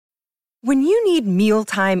When you need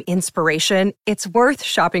mealtime inspiration, it's worth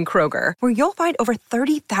shopping Kroger, where you'll find over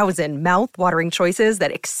 30,000 mouth-watering choices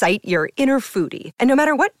that excite your inner foodie. And no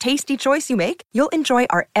matter what tasty choice you make, you'll enjoy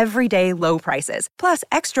our everyday low prices, plus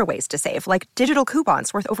extra ways to save, like digital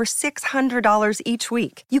coupons worth over $600 each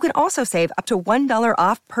week. You can also save up to $1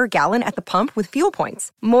 off per gallon at the pump with fuel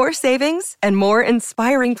points. More savings and more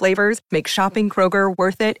inspiring flavors make shopping Kroger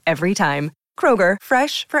worth it every time. Kroger,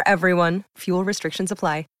 fresh for everyone. Fuel restrictions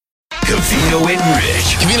apply. Covino and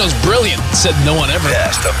Rich. Covino's brilliant, said no one ever.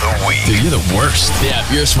 Best of the week. Dude, you're the worst. Yeah,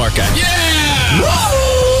 you're a smart guy. Yeah!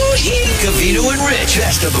 Woo! Covino and Rich.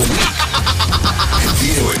 Best of the week.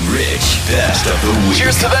 Covino and Rich. Best of the week.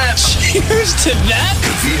 Cheers to that. Cheers to that.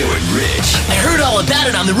 Covino and Rich. I heard all about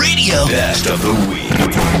it on the radio. Best of the week.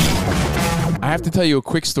 I have to tell you a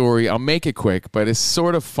quick story. I'll make it quick, but it's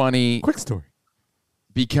sort of funny. Quick story.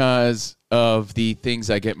 Because of the things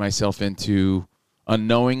I get myself into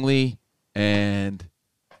unknowingly, and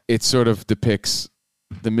it sort of depicts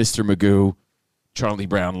the Mr. Magoo, Charlie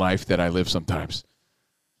Brown life that I live sometimes.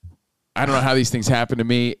 I don't know how these things happen to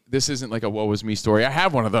me. This isn't like a woe is me story. I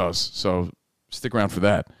have one of those, so stick around for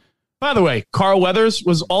that. By the way, Carl Weathers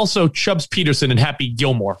was also Chubbs Peterson and Happy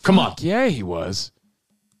Gilmore. Come on. Yeah, he was.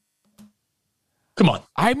 Come on.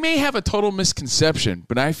 I may have a total misconception,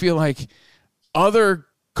 but I feel like other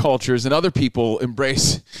cultures and other people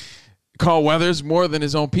embrace Carl Weathers more than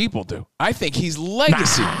his own people do. I think he's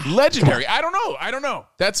legendary. I don't know.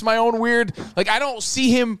 That's my own weird, like, I don't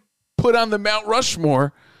see him put on the Mount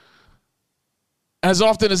Rushmore as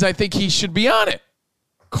often as I think he should be on it.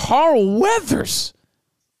 Carl Weathers.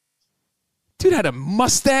 Dude had a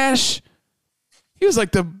mustache. He was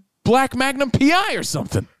like the Black Magnum PI or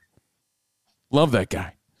something. Love that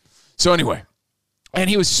guy. So anyway,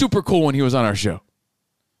 and he was super cool when he was on our show.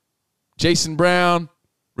 Jason Brown,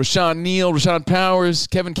 Rashawn Neal, Rashawn Powers,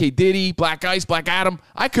 Kevin K. Diddy, Black Ice, Black Adam.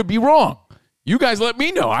 I could be wrong. You guys let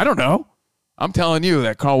me know. I don't know. I'm telling you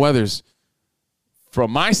that Carl Weathers,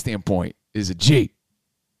 from my standpoint, is a G.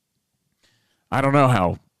 I don't know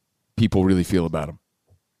how people really feel about him.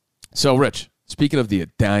 So, Rich, speaking of the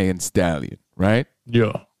Italian Stallion, right?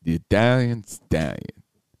 Yeah. The Italian Stallion.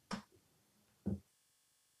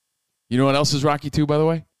 You know what else is Rocky 2, by the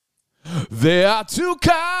way? There are two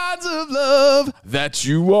kinds of love that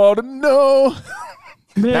you ought to know.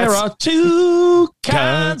 There are two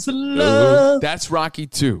kinds of love. That's Rocky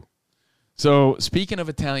 2. So, speaking of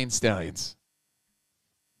Italian stallions,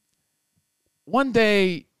 one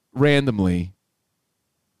day, randomly,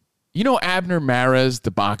 you know Abner Mares, the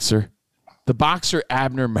boxer? The boxer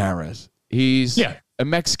Abner Mares. He's a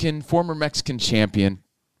Mexican, former Mexican champion,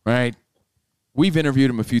 right? We've interviewed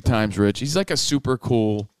him a few times, Rich. He's like a super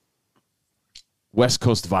cool West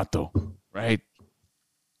Coast vato, right?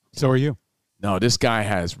 So are you. No, this guy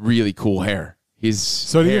has really cool hair.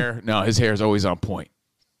 His hair is always on point.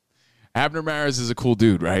 Abner Mares is a cool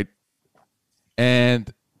dude, right?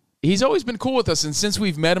 And he's always been cool with us. And since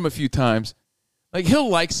we've met him a few times, like, he'll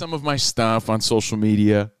like some of my stuff on social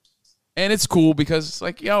media. And it's cool because it's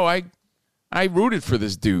like, yo, I rooted for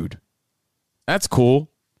this dude. That's cool.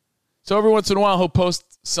 So every once in a while, he'll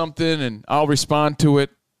post something and I'll respond to it.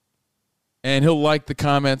 And he'll like the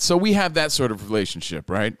comments. So we have that sort of relationship,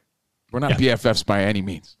 right? We're not BFFs by any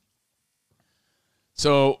means.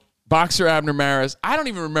 So boxer Abner Mares, I don't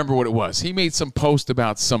even remember what it was. He made some post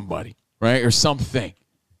about somebody, right? Or something.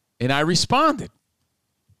 And I responded.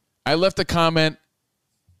 I left a comment,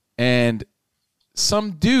 and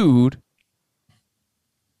some dude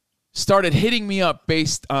started hitting me up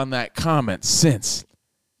based on that comment since.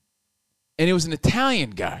 And it was an Italian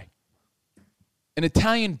guy. An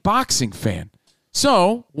Italian boxing fan.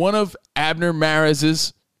 So, one of Abner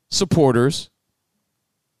Mares' supporters,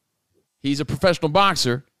 he's a professional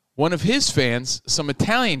boxer, one of his fans, some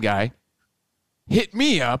Italian guy, hit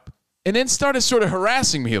me up and then started sort of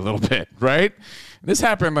harassing me a little bit, right? And this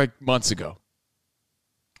happened like months ago.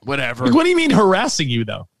 Whatever. Like, what do you mean harassing you,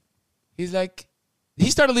 though? He's like,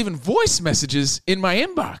 he started leaving voice messages in my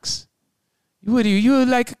inbox. What do you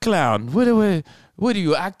like a clown? What do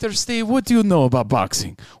you, actor Steve? What do you know about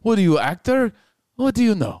boxing? What do you, actor? What do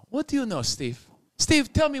you know? What do you know, Steve?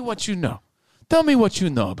 Steve, tell me what you know. Tell me what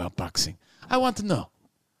you know about boxing. I want to know.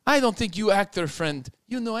 I don't think you, actor friend,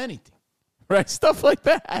 you know anything. Right? Stuff like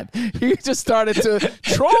that. He just started to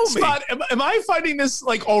troll me. Am I finding this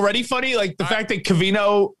like already funny? Like the fact that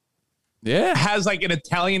Covino has like an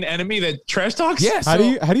Italian enemy that trash talks? Yes. How do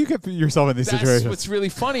you get yourself in these situations? That's what's really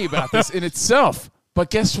funny about this in itself. But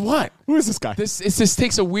guess what? Who is this guy? This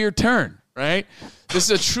takes a weird turn, right? This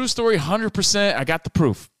is a true story, 100%. I got the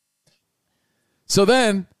proof. So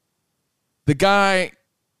then the guy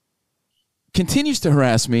continues to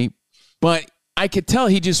harass me, but I could tell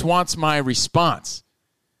he just wants my response.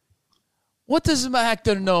 What does my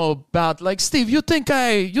actor know about? Like, Steve, you think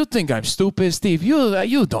I'm stupid, Steve?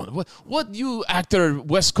 You don't. What you actor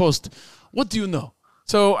West Coast? What do you know?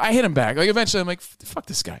 So I hit him back. Like, eventually, I'm like, fuck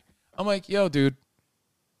this guy. I'm like, yo, dude,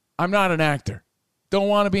 I'm not an actor. Don't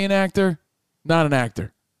want to be an actor. Not an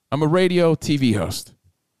actor. I'm a radio TV host.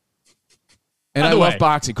 And I love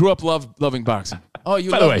boxing. Grew up loving boxing. Oh,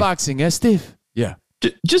 you love boxing, eh, Steve? Yeah.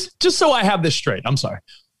 Just so I have this straight, I'm sorry.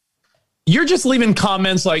 You're just leaving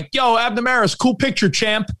comments like, yo, Abner Maris, cool picture,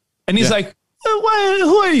 champ. And he's like, who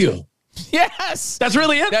are you? Yes. That's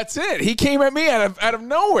really it? That's it. He came at me out of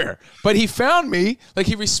nowhere. But he found me. Like,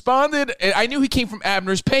 he responded. I knew he came from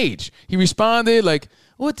Abner's page. He responded like,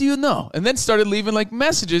 what do you know? And then started leaving, like,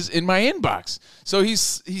 messages in my inbox. So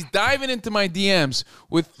he's diving into my DMs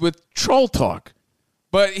with troll talk.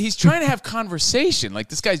 But he's trying to have conversation. Like,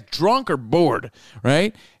 this guy's drunk or bored,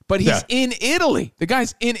 right? But he's in Italy. The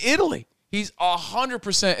guy's in Italy. He's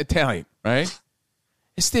 100% Italian, right?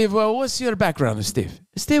 Steve, what's your background, Steve?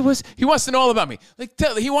 Steve, he wants to know all about me. Like,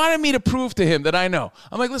 he wanted me to prove to him that I know.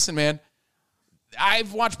 I'm like, listen, man,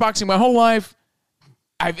 I've watched boxing my whole life.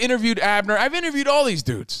 I've interviewed Abner. I've interviewed all these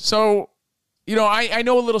dudes. So, you know, I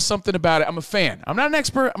know a little something about it. I'm a fan. I'm not an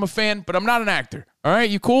expert. I'm a fan, but I'm not an actor. All right,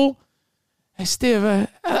 you cool? Hey, Steve,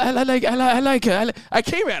 I like it. I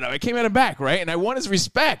came at him. I came at him back, right? And I won his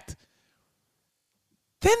respect.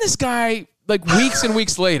 Then this guy, like, weeks and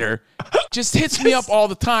weeks later, just hits me up all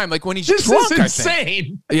the time, like when he's drunk. This is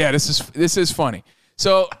insane. Yeah, this is funny.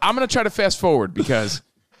 So I'm gonna try to fast forward because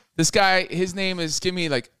this guy, his name is give me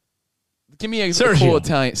a cool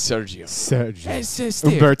Italian Sergio. Hey,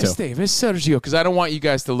 Steve, Umberto. Steve, it's Sergio, because I don't want you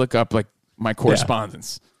guys to look up like my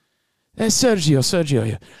correspondence. Hey, Sergio.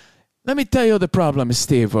 Yeah. Let me tell you the problem,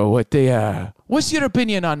 Steve. What's your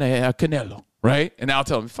opinion on Canelo? Right? And I'll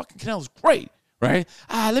tell him, fucking Canelo's great. Right?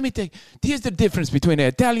 Let me take. Here's the difference between the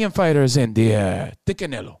Italian fighters and the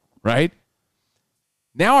Canelo. Right?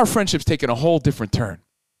 Now our friendship's taken a whole different turn.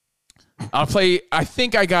 I'll play. I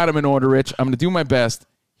think I got him in order, Rich. I'm going to do my best.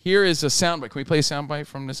 Here is a soundbite. Can we play a soundbite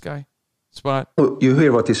from this guy? Spot. Oh, you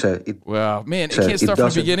hear what he said? Well, man, it can't start from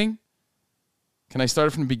the beginning. Can I start it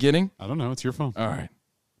from the beginning? I don't know. It's your phone. All right.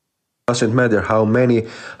 Doesn't matter how many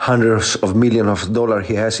hundreds of millions of dollars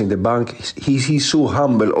he has in the bank. He's so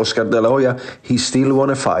humble, Oscar De La Hoya. He still want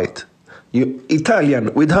to fight. You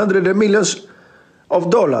Italian with hundreds of millions of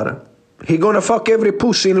dollars. He gonna fuck every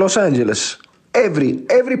pussy in Los Angeles.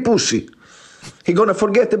 Every pussy. He gonna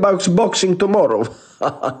forget about boxing tomorrow.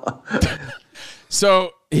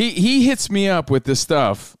 So he hits me up with this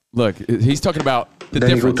stuff. Look, he's talking about the then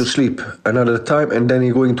difference. you go to sleep another time, and then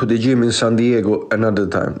you're going to the gym in San Diego another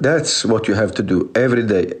time. That's what you have to do every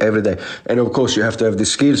day. And of course, you have to have the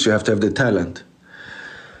skills, you have to have the talent.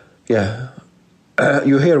 Yeah.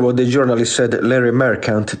 You hear what the journalist said, Larry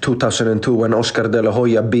Merchant, 2002, when Oscar De La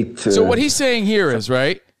Hoya beat... So what he's saying here is,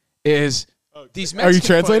 right, is these Mexican Are you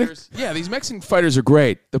translating? fighters... Yeah, these Mexican fighters are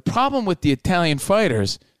great. The problem with the Italian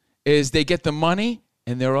fighters is they get the money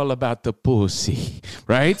and they're all about the pussy,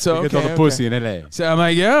 right? So Get all the pussy in LA. So I'm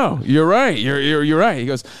like, yo, you're right. You're right. He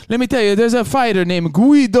goes, let me tell you, there's a fighter named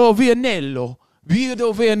Guido Vianello.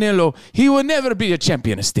 He will never be a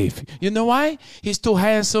champion, Steve. You know why? He's too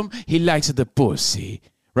handsome. He likes the pussy,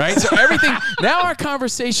 right? So everything. Now our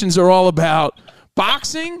conversations are all about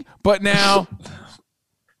boxing, but now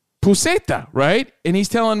puseta, right? And he's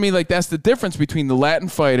telling me like that's the difference between the Latin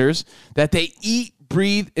fighters, that they eat,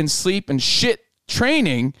 breathe, and sleep and shit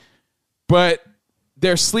training, but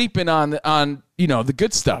they're sleeping on you know the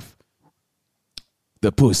good stuff,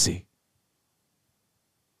 the pussy.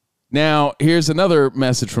 Now here's another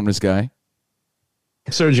message from this guy,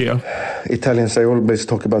 Sergio. Italians, they always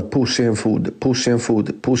talk about pussy and food.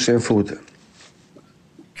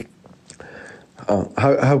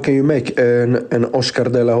 How can you make an Oscar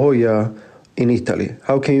De La Hoya in Italy?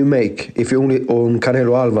 How can you make if you only own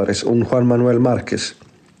Canelo Alvarez, on Juan Manuel Marquez?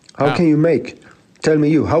 How can you make? Tell me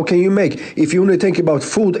you. How can you make if you only think about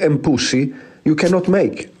food and pussy? You cannot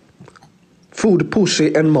make food,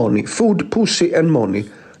 pussy, and money. Food, pussy, and money.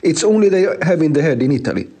 It's only they have in the head in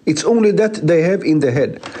Italy. It's only that they have in the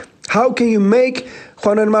head. How can you make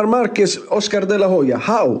Juan Manuel Marquez, Oscar De La Hoya?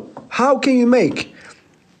 How? How can you make?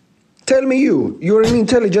 Tell me you. You're an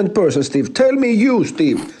intelligent person, Steve. Tell me you,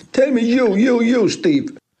 Steve. Tell me you,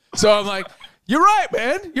 Steve. So I'm like, you're right,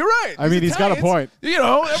 man. You're right. I mean, he's got a point. You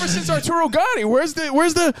know, ever since Arturo Gatti, where's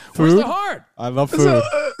the heart? I love food.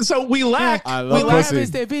 So we lack. I love pussy.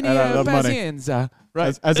 And I love money.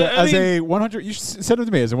 Right. As a 100, you said it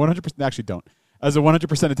to me as a 100%. Actually, don't. As a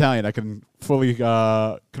 100% Italian, I can fully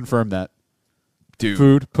confirm that. dude.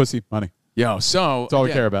 Food, pussy, money. Yo, so That's all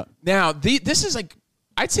we care about. Now, this is like,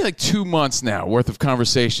 I'd say like 2 months now worth of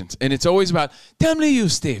conversations, and it's always about, tell me you,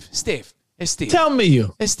 Steve. Steve. Hey, Steve. Tell me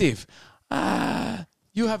you. Hey, Steve.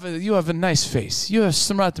 You have a nice face. You're a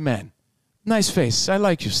smart man. Nice face. I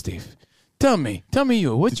like you, Steve. Tell me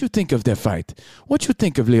you, what you think of that fight? What you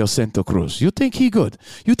think of Leo Santo Cruz? You think he good?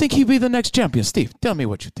 You think he be the next champion? Steve, tell me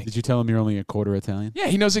what you think. Did you tell him you're only a quarter Italian? Yeah,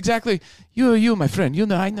 he knows exactly. You, my friend. You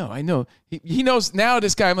know, I know. He knows now.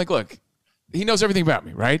 This guy, I'm like, look, he knows everything about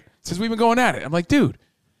me, right? Since we've been going at it. I'm like, dude,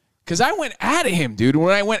 because I went at him, dude.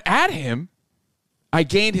 When I went at him, I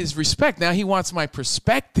gained his respect. Now he wants my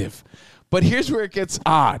perspective. But here's where it gets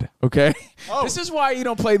odd, okay? Oh. This is why you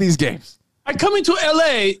don't play these games. I come into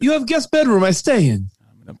LA. You have guest bedroom I stay in.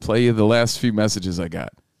 I'm going to play you the last few messages I got.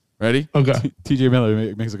 Ready? Okay. TJ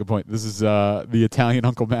Miller makes a good point. This is the Italian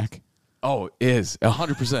Uncle Mac. Oh, it is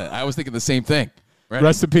 100%. I was thinking the same thing. Ready?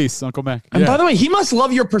 Rest in peace, Uncle Mac. And by the way, he must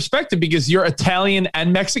love your perspective because you're Italian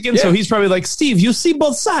and Mexican. Yeah. So he's probably like, Steve, you see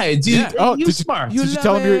both sides. You're smart. Did you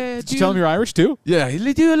tell him you're Irish too? Yeah.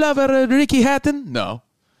 Do you love Ricky Hatton? No.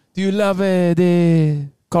 Do you love the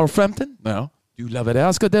Carl Frampton? No. Do you love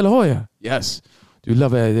Oscar De La Hoya? Yes. Do you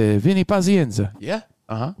love Vinny Pazienza? Yeah.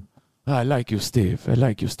 Uh-huh. I like you, Steve.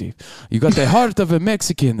 You got the heart of a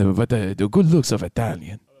Mexican, but the good looks of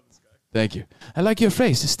Italian. Thank you. I like your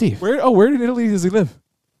face, Steve. Where in Italy does he live?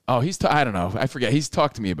 Oh, I don't know. I forget. He's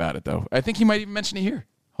talked to me about it, though. I think he might even mention it here.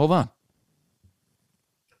 Hold on.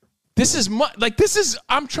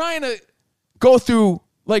 I'm trying to go through,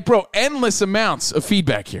 like, bro, endless amounts of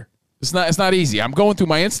feedback here. It's not easy. I'm going through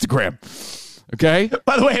my Instagram. Okay?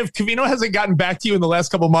 By the way, if Covino hasn't gotten back to you in the last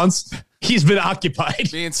couple months, he's been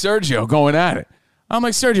occupied. Me and Sergio going at it. I'm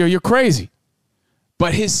like, Sergio, you're crazy.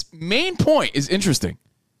 But his main point is interesting.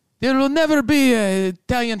 There will never be an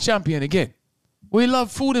Italian champion again. We love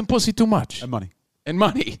food and pussy too much. And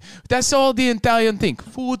money. That's all the Italian think.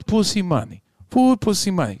 Food, pussy, money. Food,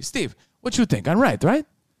 pussy, money. Steve, what you think? I'm right?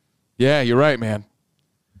 Yeah, you're right, man.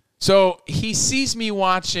 So he sees me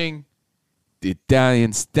watching The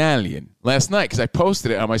Italian Stallion last night because I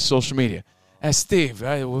posted it on my social media. Steve,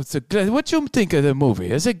 what you think of the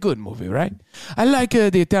movie? It's a good movie, right? I like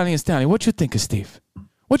The Italian Stallion. What you think of Steve?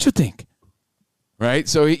 What you think? Right?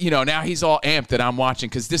 So, now he's all amped that I'm watching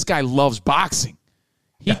because this guy loves boxing.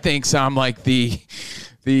 He thinks I'm like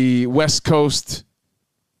the West Coast,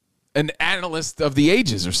 an analyst of the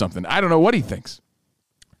ages or something. I don't know what he thinks.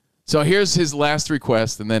 So here's his last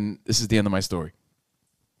request, and then this is the end of my story.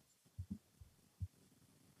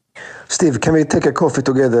 Steve, can we take a coffee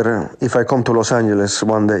together if I come to Los Angeles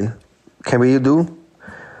one day? Can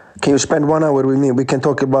you spend 1 hour with me? We can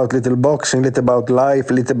talk about little boxing, little about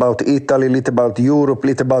life, little about Italy, little about Europe,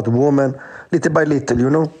 little about women, little by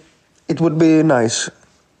little, It would be nice.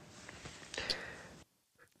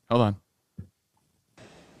 Hold on.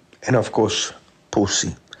 And of course,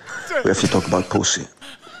 pussy. We have to talk about pussy.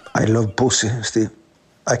 I love pussy, Steve.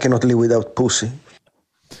 I cannot live without pussy.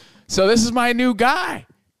 So this is my new guy.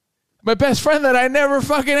 My best friend that I never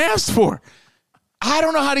fucking asked for. I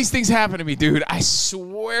don't know how these things happen to me, dude. I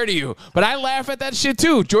swear to you. But I laugh at that shit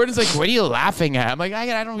too. Jordan's like, what are you laughing at? I'm like, I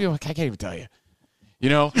can't even tell you.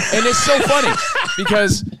 And it's so funny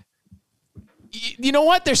because you know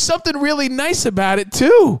what? There's something really nice about it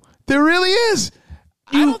too. There really is.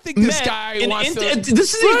 I don't think this guy wants to.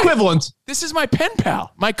 This is the equivalent. This is my pen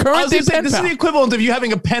pal. My current pen pal. This is the equivalent of you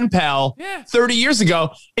having a pen pal 30 years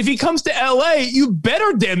ago. If he comes to LA, you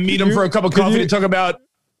better damn meet him for a cup of coffee to talk about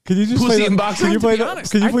pussy and boxing.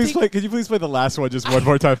 Could you please play the last one just one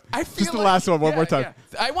more time? Just the last one one more time.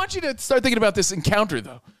 Yeah. I want you to start thinking about this encounter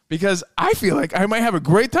though, because I feel like I might have a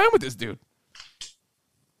great time with this dude.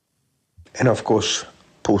 And of course,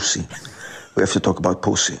 pussy. We have to talk about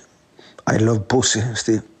pussy. I love pussy,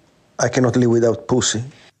 Steve. I cannot live without pussy.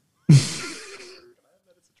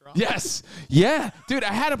 Yes. Yeah. Dude,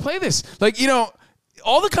 I had to play this.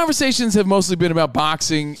 All the conversations have mostly been about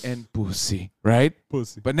boxing and pussy, right?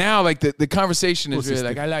 Pussy. But now, the conversation is really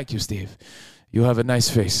like, I like you, Steve. You have a nice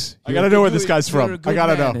face. I got to know where this guy's from. I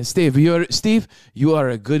got to know. Steve, you are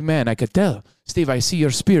a good man. I could tell. Steve, I see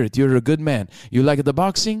your spirit. You're a good man. You like the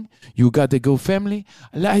boxing. You got the good family.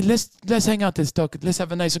 Let's hang out. Let's talk. Let's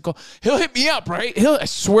have a nice call. He'll hit me up, right? I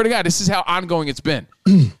swear to God, this is how ongoing it's been.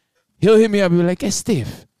 He'll hit me up and be like, hey,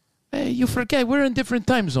 Steve, you forget we're in different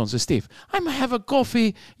time zones, Steve. I'm going to have a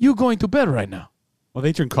coffee. You going to bed right now. Well,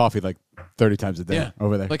 they drink coffee 30 times a day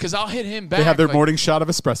over there. Because I'll hit him back. They have their morning shot of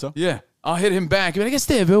espresso. Yeah. I'll hit him back. Be like, hey,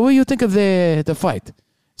 Steve, what do you think of the fight?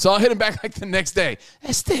 So I'll hit him back the next day.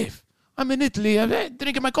 Hey, Steve, I'm in Italy. I'm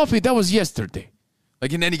drinking my coffee. That was yesterday.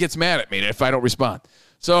 And then he gets mad at me if I don't respond.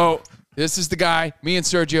 So This is the guy. Me and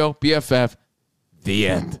Sergio, BFF. The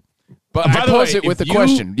end. But By I the pose way, it with the if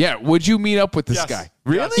question. Yeah, would you meet up with this guy?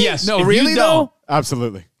 Really? Yes. No, If really you though? don't-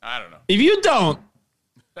 Absolutely. I don't know. If you don't,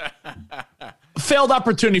 failed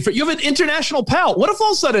opportunity for you have an international pal. What if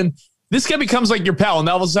all of a sudden this guy becomes like your pal, and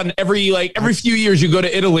all of a sudden every few years you go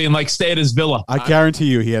to Italy and like stay at his villa? I guarantee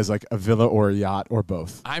you he has like a villa or a yacht or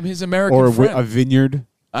both. I'm his American Or friend. a vineyard.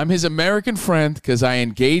 I'm his American friend because I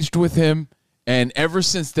engaged with him, and ever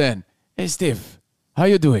since then, hey Steve, how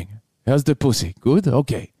you doing? How's the pussy? Good?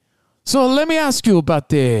 Okay. So let me ask you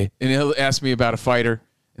about and he'll ask me about a fighter,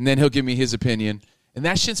 and then he'll give me his opinion. And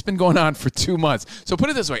that shit's been going on for 2 months. So put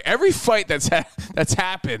it this way, every fight that's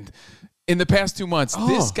happened in the past 2 months,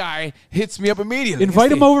 this guy hits me up immediately. Invite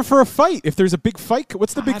Hey, him over for a fight. If there's a big fight,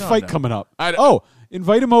 what's the big don't fight know. coming up? I don't-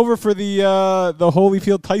 Invite him over for the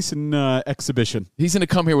Holyfield Tyson exhibition. He's going to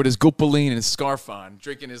come here with his Gopaline and his scarf on,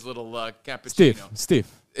 drinking his little cappuccino. Steve.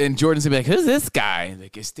 And Jordan's going to be like, who's this guy? And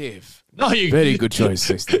like, it's Steve. No, Very good choice,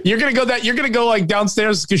 Steve. You're gonna go like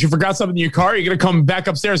downstairs because you forgot something in your car. You're gonna come back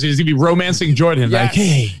upstairs. He's gonna be romancing Jordan. Yes. Like,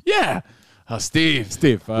 hey, Yeah. Oh, Steve.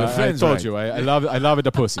 We're I friends, told right? you, I love it,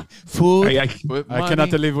 the pussy. Food. I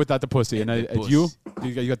cannot live without the pussy. And you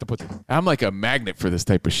got the pussy. I'm like a magnet for this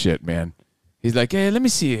type of shit, man. He's like, hey, let me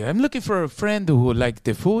see. I'm looking for a friend who like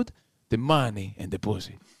the food, the money, and the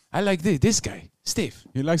pussy. I like this guy, Steve.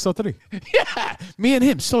 He likes all three. Yeah, me and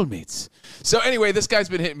him, soulmates. So anyway, this guy's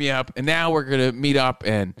been hitting me up, and now we're going to meet up,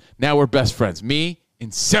 and now we're best friends. Me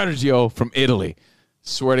and Sergio from Italy.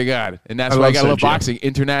 Swear to God. And that's why I got to love Sergio. boxing.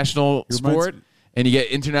 International He reminds sport, me- and you get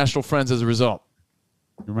international friends as a result.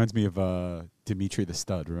 It reminds me of Dimitri the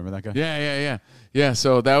Stud. Remember that guy? Yeah,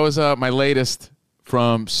 so that was my latest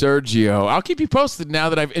from Sergio. I'll keep you posted now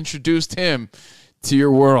that I've introduced him to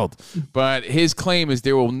your world. But his claim is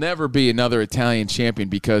there will never be another Italian champion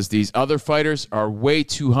because these other fighters are way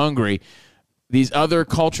too hungry. These other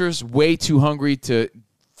cultures way too hungry to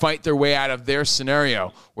fight their way out of their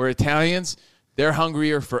scenario. Where Italians, they're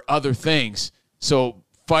hungrier for other things. So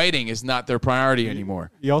fighting is not their priority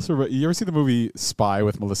anymore. You ever see the movie Spy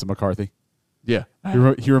with Melissa McCarthy? Yeah.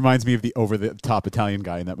 He reminds me of the over-the-top Italian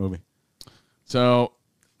guy in that movie. So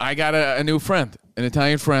I got a new friend, an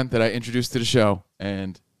Italian friend that I introduced to the show,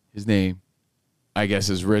 and his name, I guess,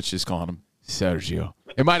 is Rich is calling him Sergio.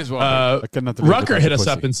 It might as well. I cannot live Rucker without hit the us pussy.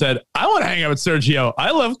 up and said, "I want to hang out with Sergio.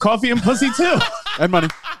 I love coffee and pussy too." And money.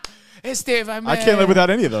 Hey, Steve, I can't live without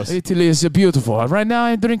any of those. Italy is beautiful. Right now,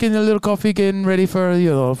 I'm drinking a little coffee, getting ready for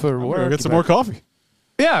We're work. gonna get some more coffee.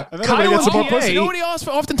 Yeah, And then I'm gonna get some more pussy. You know what he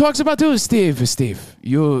often talks about too? Steve,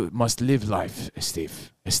 you must live life.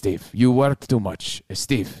 Steve, you work too much.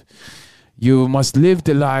 Steve, you must live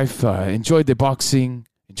the life, enjoy the boxing,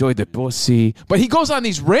 enjoy the pussy. But he goes on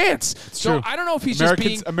these rants. So true. I don't know if he's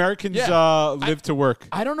Americans live to work.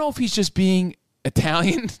 I don't know if he's just being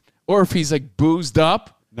Italian or if he's like boozed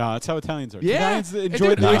up. No, that's how Italians are. Yeah. Italians And enjoy,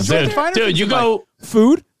 dude, they enjoy dude, the finer dude, things you in go- life.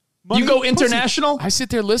 Food, money, You go pussy. international. I sit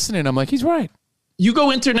there listening. I'm like, he's right. You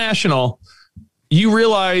go international. You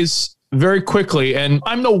realize very quickly, and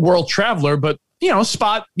I'm no world traveler, but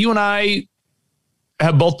Spot, you and I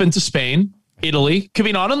have both been to Spain, Italy.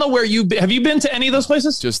 Kavino, I don't know where have you been to any of those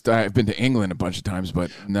places? Just I've been to England a bunch of times, but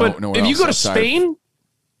But nowhere if you else go to outside of- Spain,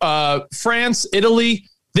 France, Italy,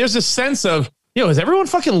 there's a sense of, is everyone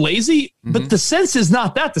fucking lazy? But the sense is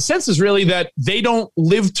not that. The sense is really that they don't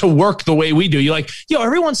live to work the way we do. You're like,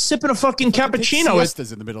 everyone's sipping a fucking cappuccino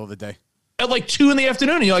Siestas in the middle of the day. at like 2 p.m.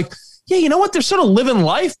 And you're like, yeah, you know what? They're sort of living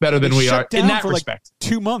life better than we are Shut down in that for respect. like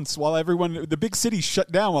 2 months while the big cities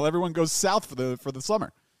shut down while everyone goes south for the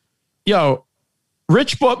summer.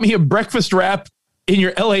 Rich bought me a breakfast wrap in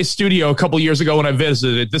your LA studio a couple years ago when I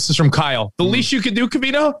visited. This is from Kyle. The least you could do,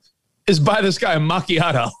 Kavino, is buy this guy a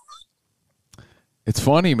macchiato. It's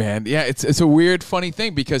funny, man. Yeah, it's a weird, funny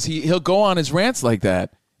thing because he'll go on his rants like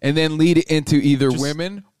that and then lead it into either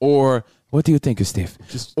women or what do you think of Steve?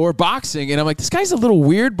 Or boxing. And I'm like, this guy's a little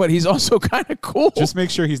weird, but he's also kind of cool. Just make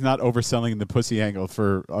sure he's not overselling the pussy angle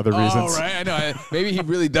for other reasons. Oh, right. I know. Maybe he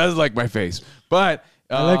really does like my face. But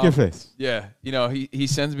I like your face. Yeah. He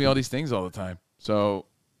sends me all these things all the time. So,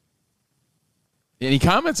 and he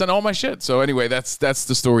comments on all my shit. So anyway, that's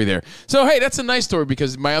the story there. So, hey, that's a nice story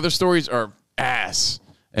because my other stories are ass.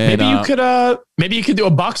 And, Maybe you could do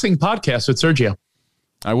a boxing podcast with Sergio.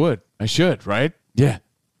 I should, right? Yeah.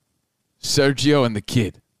 Sergio and the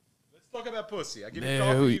kid. Let's talk about pussy. I give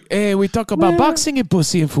you Hey, we talk about boxing and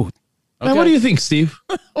pussy and food. Now, what do you think, Steve?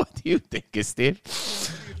 What do you think, Steve?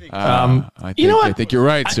 You know what? I think you're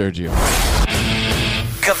right, Sergio.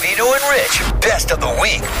 Cavino and Rich. best of the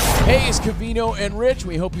week. Hey, it's Covino and Rich.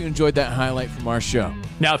 We hope you enjoyed that highlight from our show.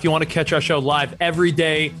 Now, if you want to catch our show live every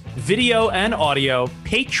day, video and audio,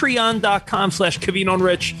 patreon.com/Covino and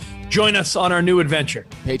Rich. Join us on our new adventure.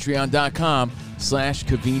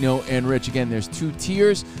 Patreon.com/Covino and Rich. Again, there's 2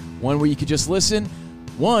 tiers. One where you could just listen.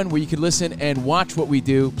 One where you could listen and watch what we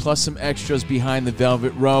do, plus some extras behind the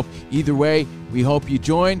velvet rope. Either way, we hope you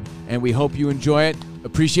join, and we hope you enjoy it.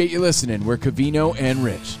 Appreciate you listening. We're Covino and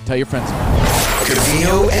Rich. Tell your friends about it.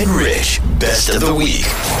 Covino and Rich, best of the week.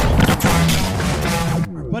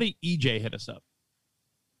 Our buddy EJ hit us up.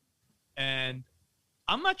 And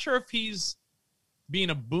I'm not sure if he's being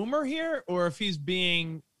a boomer here or if he's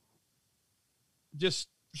being just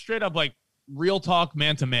straight up like real talk,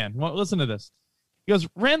 man to man. Well, listen to this. He goes,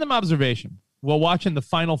 random observation while watching the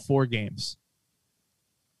Final Four games.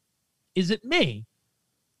 Is it me?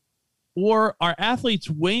 Or are athletes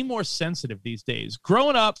way more sensitive these days?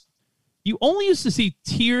 Growing up, you only used to see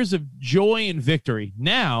tears of joy and victory.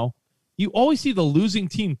 Now, you always see the losing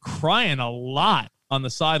team crying a lot on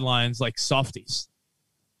the sidelines like softies.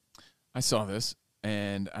 I saw this,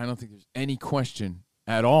 and I don't think there's any question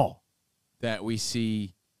at all that we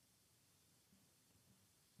see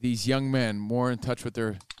these young men more in touch with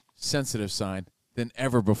their sensitive side than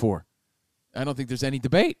ever before. I don't think there's any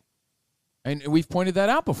debate. And we've pointed that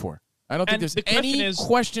out before. I don't think there's any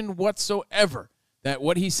question whatsoever that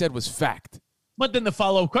what he said was fact. But then the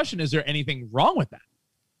follow-up question, is there anything wrong with that?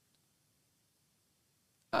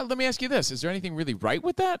 Let me ask you this. Is there anything really right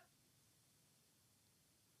with that?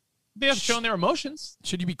 They have shown their emotions.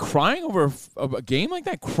 Should you be crying over a game like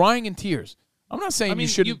that? Crying in tears. I'm not saying you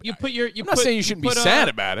shouldn't. I'm not saying you shouldn't be sad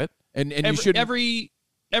about it, and you should every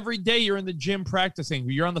day you're in the gym practicing,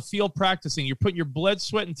 you're on the field practicing, you're putting your blood,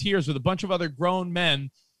 sweat, and tears with a bunch of other grown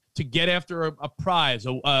men to get after a prize,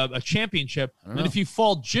 a championship. And if you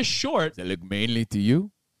fall just short, does it look mainly to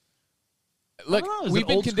you? Look, we've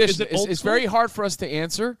been conditioned. It's very hard for us to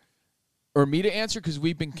answer, or me to answer, because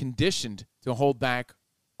we've been conditioned to hold back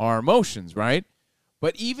our emotions, right?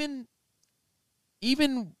 But even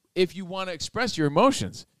if you want to express your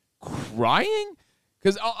emotions, crying?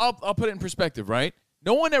 Because I'll put it in perspective, right?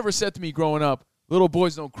 No one ever said to me growing up, little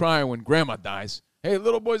boys don't cry when grandma dies. Hey,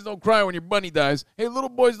 little boys don't cry when your bunny dies. Hey, little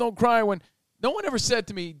boys don't cry when... No one ever said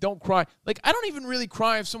to me, don't cry. Like, I don't even really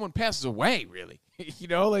cry if someone passes away, really. You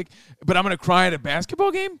know, like, but I'm going to cry at a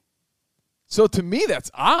basketball game? So to me,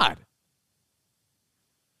 that's odd.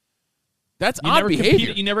 That's odd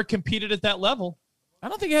behavior. You never competed at that level. I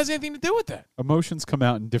don't think it has anything to do with that. Emotions come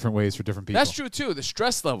out in different ways for different people. That's true, too. The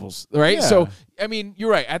stress levels, right? Yeah. So, I mean,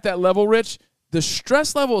 you're right. At that level, Rich, the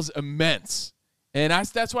stress level is immense. And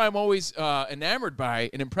that's why I'm always enamored by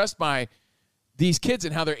and impressed by these kids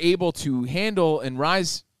and how they're able to handle and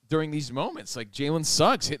rise during these moments. Like Jalen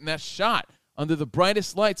Suggs hitting that shot under the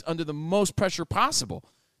brightest lights, under the most pressure possible.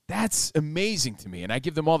 That's amazing to me, and I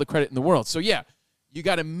give them all the credit in the world. So, yeah, you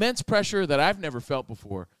got immense pressure that I've never felt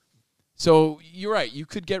before. So you're right. You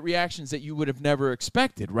could get reactions that you would have never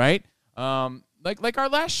expected, right? Like our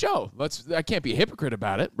last show. I can't be a hypocrite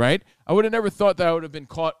about it, right? I would have never thought that I would have been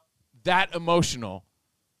caught that emotional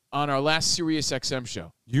on our last Sirius XM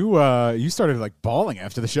show. You started like bawling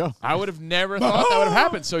after the show. I would have never thought that would have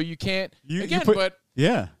happened. So you can't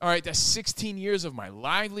yeah. All right, that's 16 years of my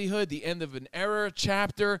livelihood, the end of an era,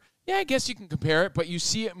 chapter. Yeah, I guess you can compare it, but you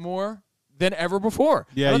see it more than ever before.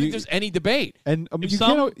 Yeah, I don't think there's any debate. And you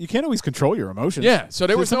can't always control your emotions. Yeah, so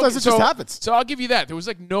there was sometimes it just happens. So I'll give you that. There was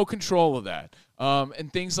like no control of that,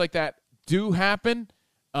 and things like that do happen.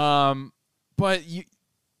 But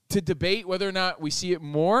to debate whether or not we see it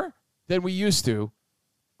more than we used to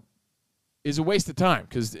is a waste of time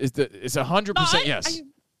because it's 100% yes.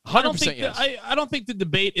 100% yes. I don't think the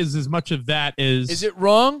debate is as much of that as... Is it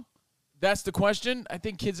wrong? That's the question. I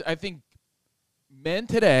think men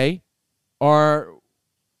today are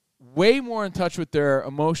way more in touch with their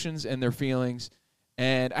emotions and their feelings.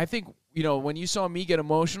 And I think, when you saw me get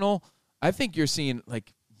emotional, I think you're seeing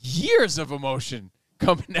like years of emotion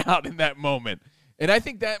coming out in that moment. And I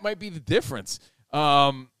think that might be the difference.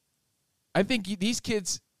 I think these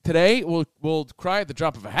kids today will cry at the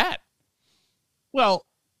drop of a hat. Well,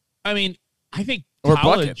 I mean, I think or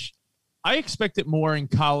college, bucket. I expect it more in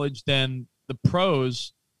college than the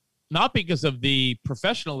pros, not because of the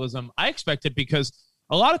professionalism. I expect it because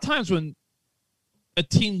a lot of times when a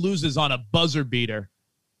team loses on a buzzer beater,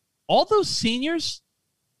 all those seniors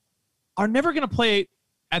are never going to play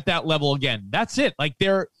at that level again. That's it. Like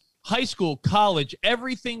they're high school, college,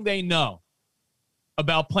 everything they know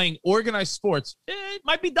about playing organized sports, it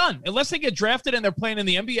might be done. Unless they get drafted and they're playing in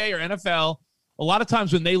the NBA or NFL, a lot of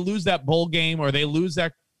times when they lose that bowl game or they lose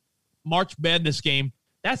that March Madness game,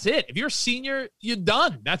 that's it. If you're a senior, you're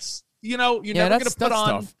done. That's, you're never going to put on.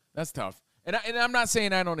 Tough. That's tough. And I'm not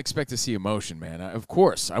saying I don't expect to see emotion, man. Of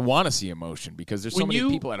course, I want to see emotion because there's so many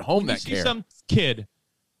people at home that care.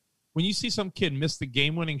 When you see some kid miss the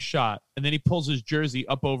game-winning shot and then he pulls his jersey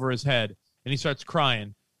up over his head and he starts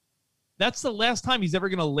crying, that's the last time he's ever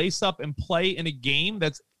going to lace up and play in a game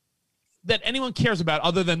that anyone cares about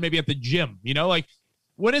other than maybe at the gym. Like,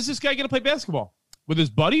 when is this guy going to play basketball? With his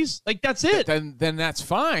buddies? Like, that's it. Then that's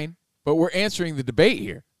fine, but we're answering the debate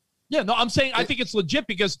here. Yeah, no, I'm saying I think it's legit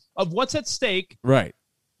because of what's at stake. Right.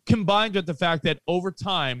 Combined with the fact that over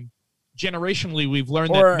time, generationally, we've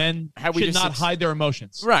learned that men should not hide their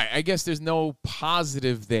emotions. Right. I guess there's no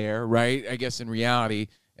positive there, right? I guess in reality,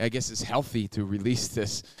 it's healthy to release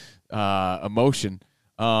this emotion.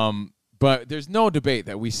 But there's no debate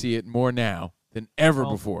that we see it more now than ever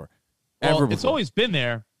before. It's always been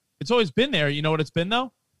there. It's always been there. You know what it's been,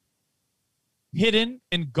 though? Hidden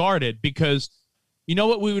and guarded, because you know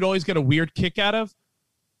what we would always get a weird kick out of?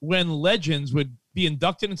 When legends would be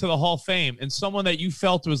inducted into the Hall of Fame and someone that you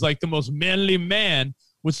felt was like the most manly man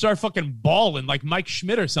would start fucking bawling like Mike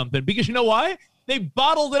Schmidt or something. Because you know why? They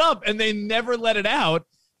bottled it up and they never let it out.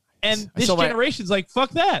 And this generation's like,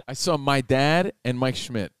 fuck that. I saw my dad and Mike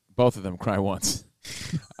Schmidt, both of them, cry once.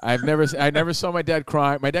 I never saw my dad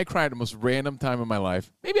cry. My dad cried at the most random time in my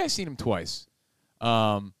life. Maybe I've seen him twice.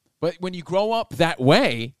 But when you grow up that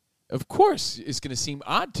way, of course, it's going to seem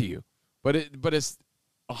odd to you. But it's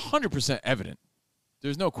 100% evident.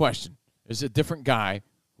 There's no question. There's a different guy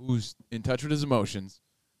who's in touch with his emotions.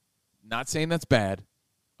 Not saying that's bad.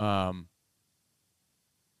 But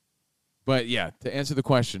yeah, to answer the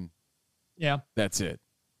question, that's it.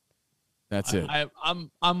 That's it.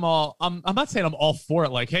 I'm not saying I'm all for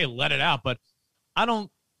it. Like, hey, let it out. But I don't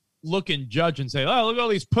look and judge and say, oh, look at all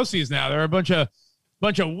these pussies now. They're a bunch of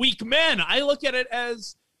weak men. I look at it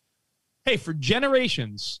as, hey, for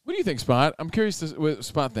generations. What do you think, Spot? I'm curious what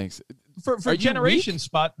Spot thinks. For generations,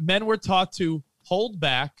 Spot, men were taught to hold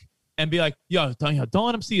back and be like, yo, don't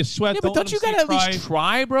let them see you sweat. Yeah, but don't you got to at least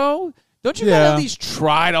try, bro? Don't you got to at least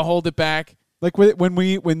try to hold it back? Like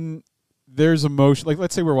when there's emotion, like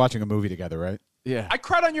let's say we're watching a movie together, right? Yeah. I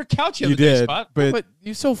cried on your couch the other day, Spot. But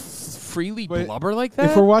you so freely blubber like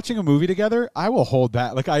that? If we're watching a movie together, I will hold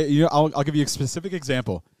back. Like I'll give you a specific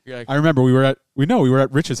example. I remember we were at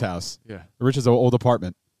Rich's house. Yeah. Rich's old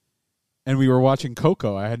apartment. And we were watching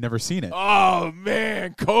Coco. I had never seen it. Oh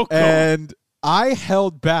man, Coco. And I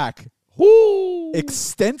held back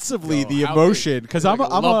extensively the emotion because I'm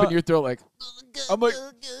lump in your throat like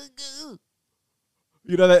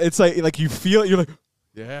that it's like you feel it, you're like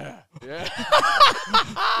yeah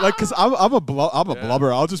like because I'm a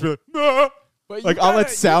blubber. I'll just be like nah. Like I'll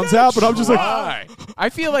let sounds out, but I'm just like I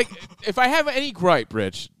feel like if I have any gripe,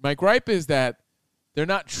 Rich, my gripe is that they're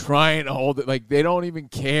not trying to hold it. Like they don't even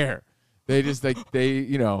care. They just but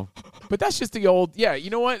that's just the old you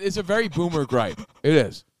know what? It's a very boomer gripe. It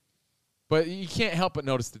is. But you can't help but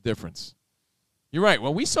notice the difference. You're right.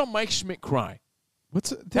 When we saw Mike Schmidt cry,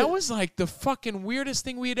 that was like the fucking weirdest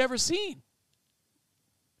thing we had ever seen.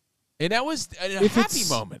 And that was a happy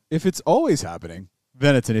moment. If it's always happening,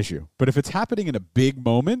 then it's an issue. But if it's happening in a big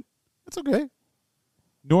moment, it's okay.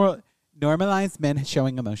 Normalize men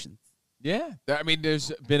showing emotions. Yeah. I mean,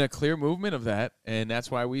 there's been a clear movement of that, and that's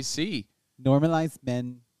why we see. Normalize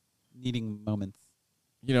men needing moments.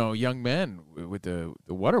 Young men with the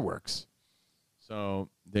waterworks. So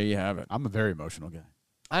there you have it. I'm a very emotional guy.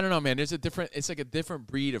 I don't know, man. It's like a different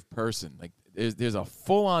breed of person. Like there's a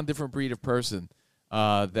full-on different breed of person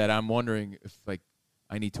that I'm wondering if like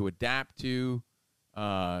I need to adapt to,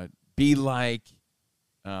 be like,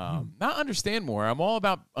 not understand more. I'm all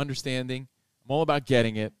about understanding. I'm all about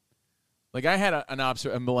getting it. Like I had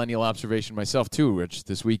a millennial observation myself too, Rich,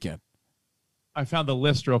 this weekend. I found the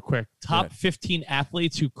list real quick. Top 15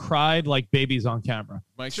 athletes who cried like babies on camera.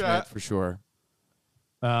 Mike Schmidt for sure.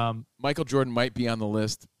 Michael Jordan might be on the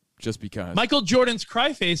list just because. Michael Jordan's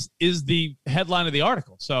cry face is the headline of the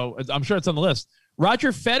article, so I'm sure it's on the list.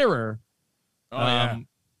 Roger Federer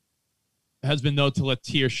has been known to let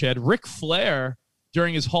tears shed. Ric Flair,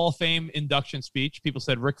 during his Hall of Fame induction speech, people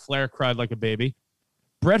said Ric Flair cried like a baby.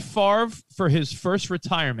 Brett Favre for his first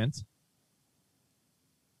retirement.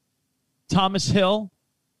 Thomas Hill,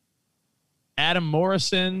 Adam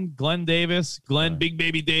Morrison, Glenn Davis, Big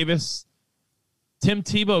Baby Davis. Tim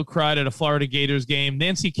Tebow cried at a Florida Gators game.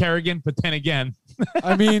 Nancy Kerrigan, but then again.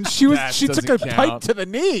 I mean, she took a pipe to the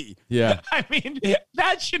knee. Yeah. I mean,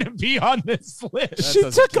 that shouldn't be on this list. She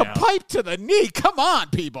took a pipe to the knee. Come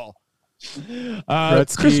on, people.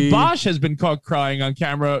 Chris Bosh has been caught crying on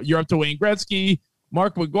camera. You're up to Wayne Gretzky.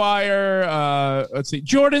 Mark McGuire. Let's see.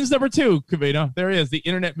 Jordan's number 2, Covino. There he is, the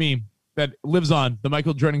internet meme that lives on, the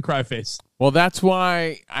Michael Jordan cry face. Well, that's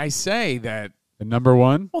why I say that. The number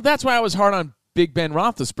 1? Well, that's why I was hard on Big Ben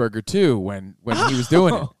Roethlisberger, too, when he was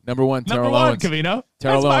doing it. Number 1, Terrell Owens. Covino.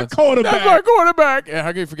 Terrell That's Owens. my quarterback. That's my quarterback. Yeah,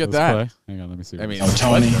 how can you forget that? Play. Hang on, let me see. I mean,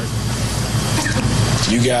 Tony,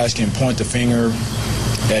 you guys can point the finger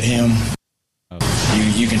at him.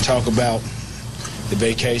 You can talk about the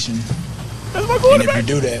vacation. That's my And quarterback. if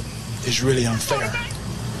you do that, it's really unfair.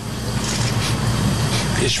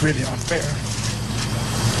 It's really unfair.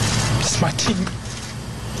 It's my team.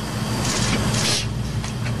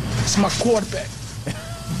 It's my quarterback.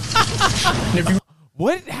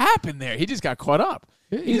 What happened there? He just got caught up.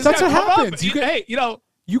 That's what happens.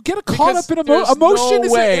 You get caught up in there's emotion.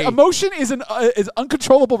 no way. Emotion is an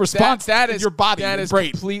uncontrollable response. That in is your body. That your is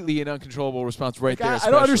brain. completely an uncontrollable response right there.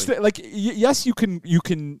 I don't understand. Like, yes, you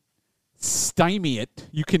can stymie it.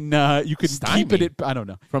 You can keep it at. I don't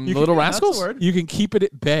know. From you Little can, Rascals. You can keep it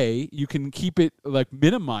at bay. You can keep it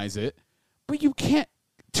minimize it, but you can't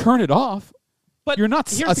turn it off. But you're not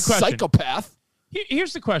here's a the question. psychopath.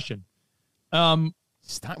 Here's the question.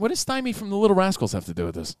 What does stymie from the Little Rascals have to do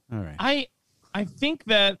with this? All right. I think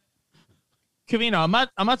that, Covino,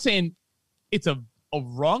 I'm not saying it's a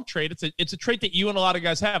wrong trait. It's a trait that you and a lot of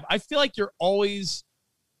guys have. I feel like you're always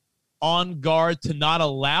on guard to not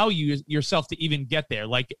allow yourself to even get there.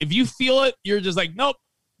 Like, if you feel it, you're just like, nope,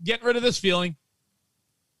 get rid of this feeling.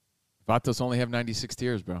 Vatos only have 96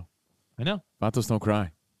 tears, bro. I know. Vatos don't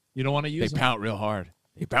cry. You don't want to use They them. pout real hard.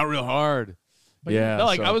 But yeah.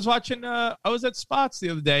 no, so. I was watching. I was at Spots the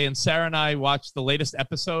other day, and Sarah and I watched the latest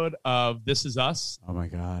episode of This Is Us. Oh my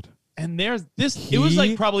God! And there's this. It was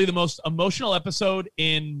like probably the most emotional episode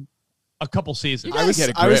in a couple seasons. I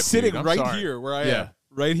was sitting right here where I am,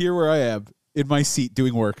 right here where I am in my seat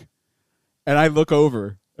doing work, and I look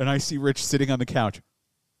over and I see Rich sitting on the couch.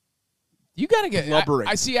 You got to get. Blubbering.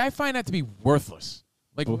 I find that to be worthless.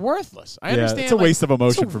 Like, worthless. I Yeah, understand. it's a waste of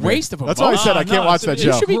emotion for me. Waste of emotion. That's why I said I can't watch that show.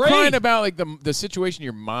 You should be Great. crying about like the situation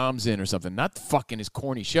your mom's in or something, not fucking his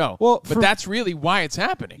corny show. Well, but that's really why it's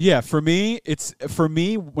happening. Yeah, for me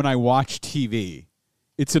when I watch TV,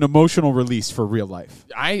 it's an emotional release for real life.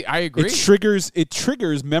 I agree. It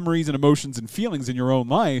triggers memories and emotions and feelings in your own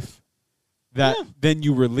life that then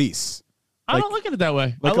you release. I don't look at it that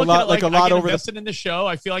way. Like I look a lot, at it like like a lot I get over invested in the show.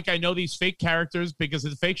 I feel like I know these fake characters because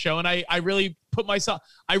it's a fake show, and I really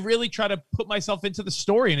try to put myself into the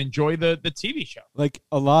story and enjoy the TV show. Like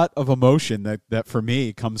a lot of emotion that for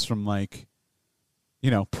me comes from like,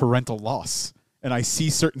 parental loss, and I see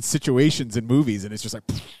certain situations in movies, and it's just like.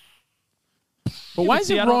 But why is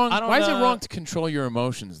it wrong? Why is it wrong to control your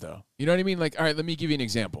emotions, though? You know what I mean? Like, all right, let me give you an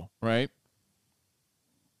example. Right,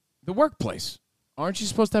 the workplace. Aren't you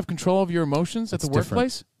supposed to have control of your emotions at the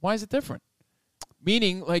workplace? Why is it different?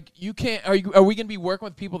 Meaning, like, you can't. Are we going to be working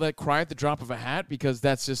with people that cry at the drop of a hat because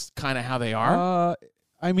that's just kind of how they are?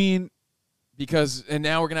 And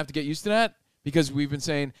now we're going to have to get used to that because we've been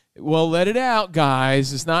saying, well, let it out,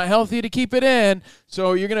 guys. It's not healthy to keep it in.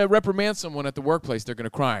 So you're going to reprimand someone at the workplace. They're going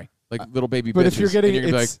to cry like little baby bitches. But if you're getting,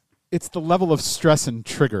 it's the level of stress and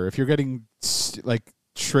trigger. If you're getting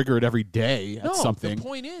triggered every day at something. The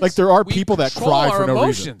point is, like there are people that cry for no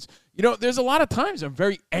emotions. reason. There's a lot of times I'm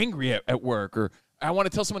very angry at work, or I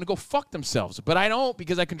want to tell someone to go fuck themselves, but I don't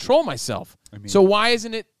because I control myself. So why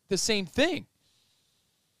isn't it the same thing?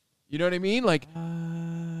 You know what I mean? Like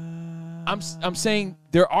I'm saying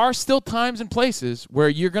there are still times and places where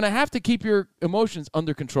you're going to have to keep your emotions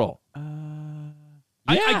under control.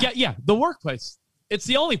 I get the workplace. It's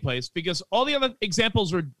the only place because all the other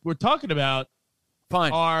examples we're talking about.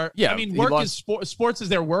 Fine. Work is sports is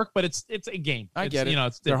their work, but it's a game. I get it.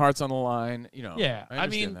 It's their heart's on the line. Yeah. I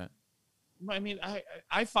understand that.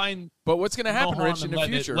 I find. But what's going to happen, Rich, in the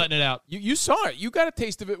future? Letting it out. You saw it. You got a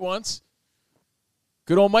taste of it once.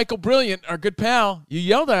 Good old Michael Brilliant, our good pal. You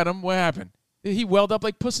yelled at him. What happened? He welled up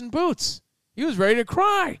like Puss in Boots. He was ready to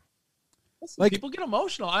cry. Listen, people get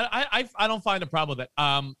emotional. I don't find a problem with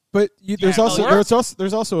that. But there's also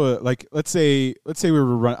a let's say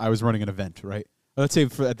I was running an event, right? Let's say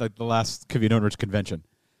at the last Covino and Rich convention,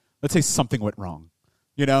 let's say something went wrong.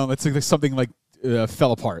 Let's say something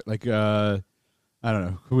fell apart. Like I don't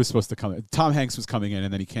know who was supposed to come. Tom Hanks was coming in,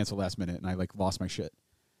 and then he canceled last minute, and I lost my shit.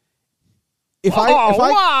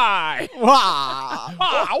 Why?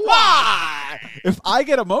 If I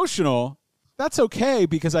get emotional, that's okay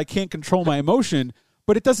because I can't control my emotion.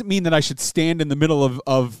 but it doesn't mean that I should stand in the middle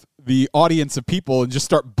of the audience of people and just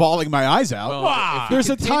start bawling my eyes out. Well,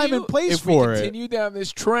 There's a time and place for it. If we continue down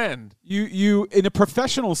this trend, you in a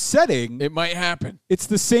professional setting, it might happen. It's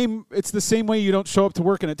the same way you don't show up to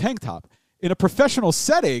work in a tank top. In a professional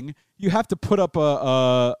setting, you have to put up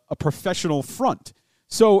a professional front.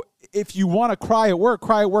 So if you want to cry at work,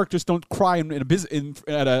 cry at work. Just don't cry at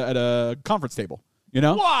a conference table. You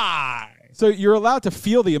know why? So you're allowed to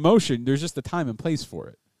feel the emotion. There's just a time and place for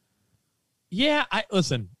it. Yeah,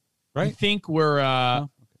 listen. Right? I think we're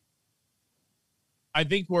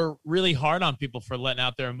really hard on people for letting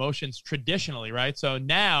out their emotions traditionally, right? So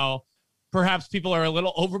now perhaps people are a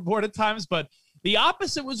little overboard at times, but the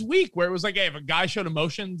opposite was weak, where it was like, hey, if a guy showed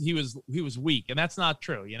emotion, he was weak, and that's not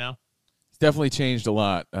true, you know? It's definitely changed a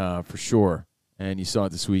lot, for sure, and you saw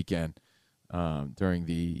it this weekend during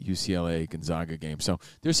the UCLA Gonzaga game. So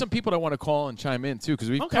there's some people that want to call and chime in, too, because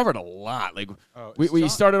we've covered a lot. Like we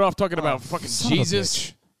started off talking about fucking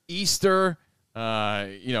Jesus, Easter.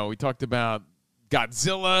 We talked about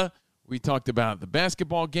Godzilla. We talked about the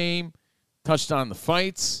basketball game, touched on the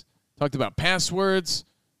fights, talked about passwords.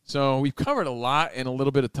 So we've covered a lot in a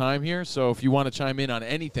little bit of time here. So if you want to chime in on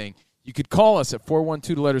anything, you could call us at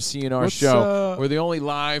 412 the letter CNR show. We're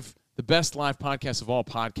the best live podcast of all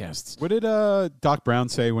podcasts. What did Doc Brown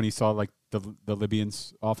say when he saw like the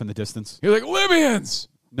Libyans off in the distance? He was like, Libyans!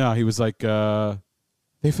 No, he was like,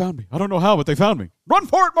 they found me. I don't know how, but they found me. Run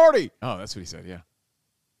for it, Marty! Oh, that's what he said, yeah.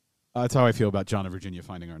 That's how I feel about John and Virginia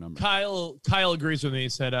finding our number. Kyle agrees with me. He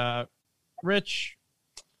said, Rich,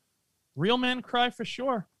 real men cry for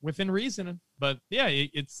sure, within reason. But, yeah,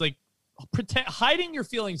 it's like hiding your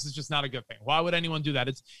feelings is just not a good thing. Why would anyone do that?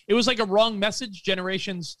 It was like a wrong message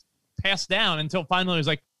generations passed down until finally it was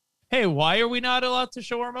like, hey, why are we not allowed to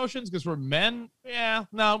show our emotions? Because we're men? Yeah,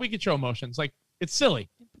 no, we can show emotions. Like, it's silly.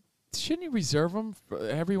 Shouldn't you reserve them for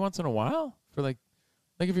every once in a while? For like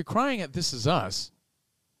if you're crying at This Is Us,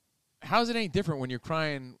 how is it any different when you're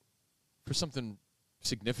crying for something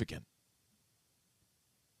significant?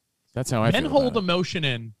 That's how I feel. Men hold emotion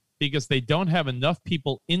in because they don't have enough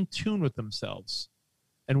people in tune with themselves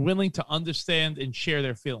and willing to understand and share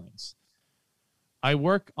their feelings. I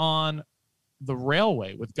work on the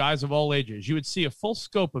railway with guys of all ages. You would see a full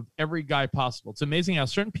scope of every guy possible. It's amazing how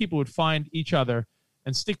certain people would find each other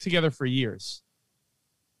and stick together for years.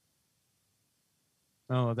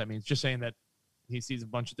 I don't know what that means. Just saying that he sees a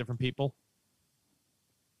bunch of different people.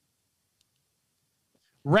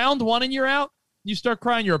 Round one and you're out, you start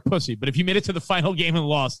crying, you're a pussy. But if you made it to the final game and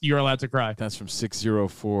lost, you're allowed to cry. That's from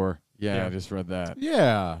 604. Yeah, I just read that.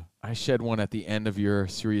 Yeah. I shed one at the end of your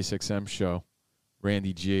SiriusXM show.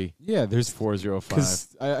 Randy G. Yeah, there's 405.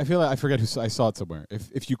 Because I feel like I forget I saw it somewhere.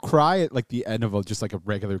 If you cry at like the end of just like a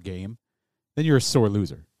regular game, then you're a sore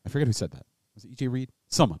loser. I forget who said that. Was it EJ Reed?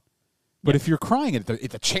 Someone. But if you're crying at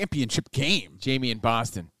the championship game, Jamie in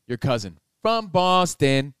Boston, your cousin from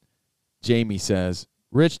Boston, Jamie says,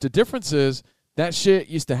 Rich, the difference is that shit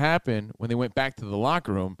used to happen when they went back to the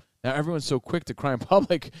locker room. Now everyone's so quick to cry in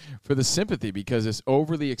public for the sympathy because it's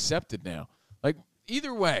overly accepted now. Like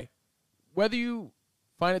either way, whether you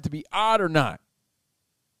find it to be odd or not,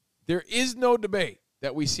 there is no debate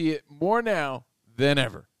that we see it more now than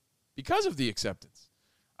ever because of the acceptance.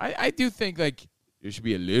 I do think like there should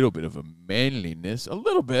be a little bit of a manliness, a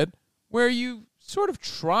little bit, where you sort of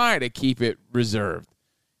try to keep it reserved,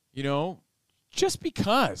 you know, just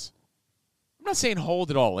because. I'm not saying hold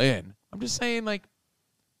it all in. I'm just saying like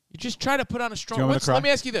you just try to put on a strong. Let me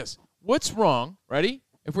ask you this: what's wrong? Ready?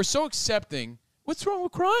 If we're so accepting, what's wrong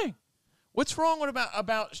with crying? What's wrong with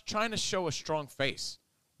about trying to show a strong face?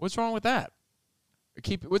 What's wrong with that?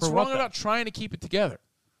 What's wrong about trying to keep it together?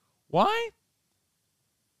 Why?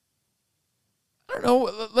 I don't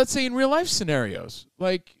know. Let's say in real life scenarios,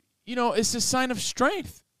 like, you know, it's a sign of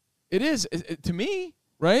strength. It is to me,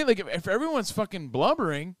 right? Like if everyone's fucking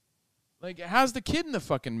blubbering, like how's the kid in the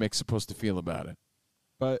fucking mix supposed to feel about it?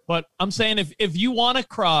 But I'm saying if you want to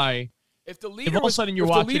cry, if the leader all of a sudden you're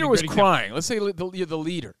watching, the leader was crying. Let's say you're the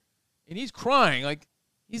leader. And he's crying, like,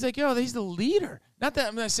 he's like, yo, he's the leader. Not that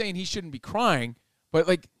I'm not saying he shouldn't be crying, but,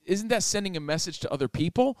 like, isn't that sending a message to other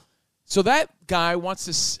people? So that guy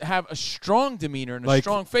wants to have a strong demeanor and a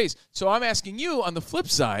strong face. So I'm asking you on the flip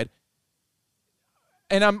side,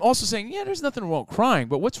 and I'm also saying, yeah, there's nothing wrong with crying,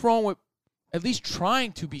 but what's wrong with at least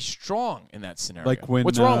trying to be strong in that scenario? Like when,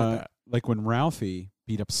 what's wrong with that? Like when Ralphie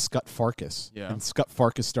beat up Scott Farkas, and Scott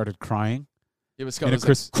Farkas started crying. Yeah, but Scott was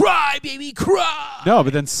like, cry, baby, cry. No,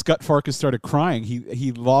 but then Scott Farkas started crying.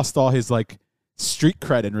 He lost all his like street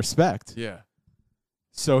cred and respect. Yeah.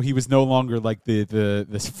 So he was no longer like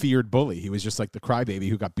this feared bully. He was just like the crybaby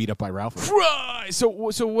who got beat up by Ralphie. Cry. So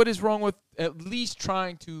what is wrong with at least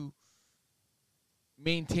trying to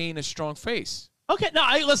maintain a strong face? Okay, no,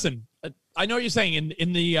 listen. I know what you're saying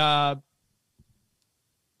in the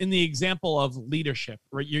example of leadership.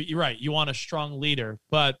 Right, you're right. You want a strong leader,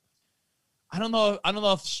 but I don't know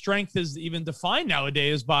if strength is even defined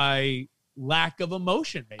nowadays by lack of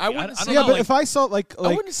emotion. Maybe I wouldn't say. Yeah, but if I saw like I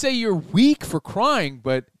wouldn't say you're weak for crying,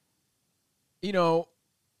 but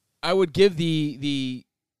I would give the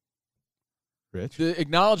Rich, the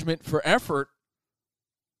acknowledgement for effort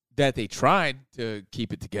that they tried to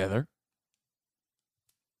keep it together.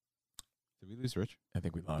 did we lose Rich? I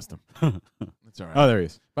think we lost him. That's all right. Oh, there he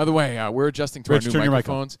is. By the way, we're adjusting to Rich, our turn new your mic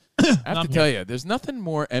microphones. I have to tell you, there's nothing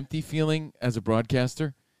more empty feeling as a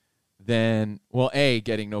broadcaster than,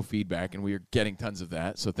 getting no feedback, and we are getting tons of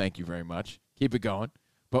that, so thank you very much. Keep it going.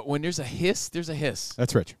 But when there's a hiss, there's a hiss.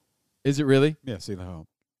 That's Rich. Is it really? Yeah, see the home.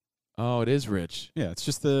 Oh, it is Rich. Yeah, it's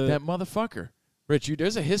just the That motherfucker. Rich,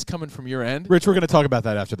 there's a hiss coming from your end. Rich, we're going to talk about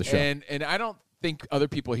that after the show. And I don't think other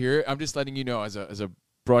people hear it. I'm just letting you know as a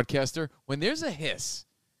broadcaster, when there's a hiss,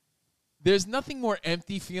 there's nothing more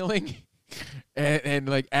empty feeling and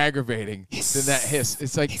like aggravating than that hiss.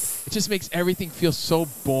 It's like it just makes everything feel so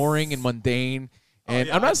boring and mundane. And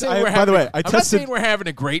I'm not saying I'm not saying we're having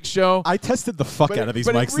a great show. I tested the fuck out of these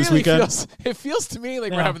but mics it this really weekend. It feels to me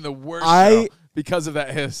like we're having the worst show because of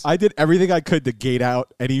that hiss. I did everything I could to gate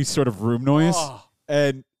out any sort of room noise. Oh.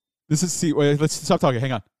 And this is let's stop talking.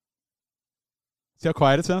 Hang on. See how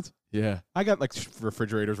quiet it sounds? Yeah. I got like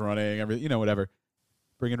refrigerators running, everything, whatever.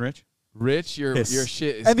 Bring in Rich. Rich, your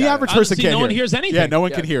shit is and the average person can't hear. No one hears anything. Yeah, no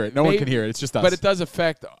one can hear it. No one can hear it. It's just us. But it does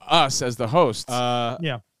affect us as the hosts.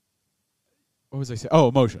 Yeah. What was I saying? Oh,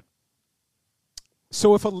 emotion.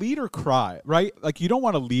 So if a leader cry, right? Like you don't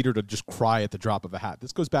want a leader to just cry at the drop of a hat.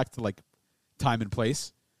 This goes back to like time and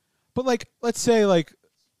place. But like, let's say like,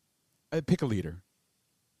 pick a leader.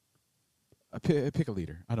 Pick a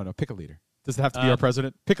leader. I don't know. Pick a leader. Does it have to be our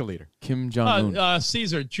president? Pick a leader. Kim Jong-un.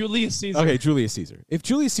 Caesar. Julius Caesar. Okay, Julius Caesar. If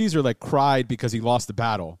Julius Caesar like cried because he lost the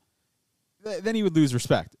battle, then he would lose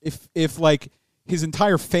respect. If like his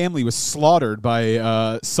entire family was slaughtered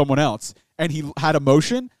by someone else and he had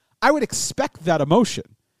emotion, I would expect that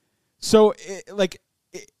emotion. So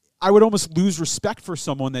I would almost lose respect for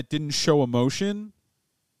someone that didn't show emotion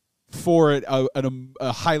for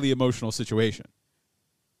a highly emotional situation.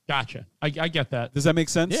 Gotcha. I get that. Does that make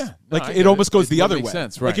sense? Yeah. Like it almost goes the other way.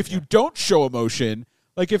 Sense, right, like if you don't show emotion,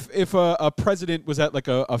 like if a president was at like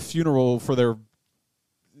a funeral for their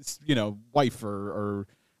wife or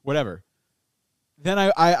whatever, then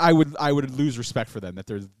I would lose respect for them that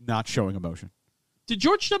they're not showing emotion. Did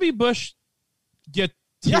George W. Bush get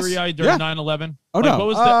teary-eyed during 9/11? Oh, like, no. what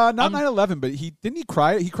was the, not 9/11, but he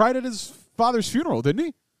cry? He cried at his father's funeral, didn't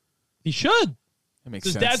he? He should. That makes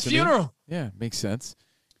His sense dad's to me. funeral. Yeah, makes sense.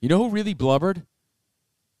 You know who really blubbered?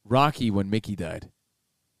 Rocky when Mickey died.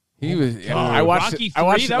 He was. I watched Rocky it. I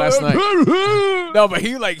watched it last night. No, but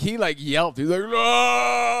he yelped. He's like,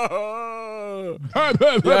 "Ah!"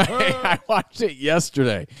 Yeah, I watched it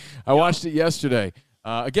yesterday.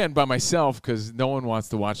 Again by myself because no one wants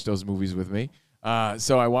to watch those movies with me.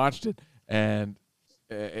 So I watched it, and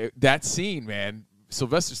that scene, man.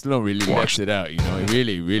 Sylvester Stallone really lets it out. He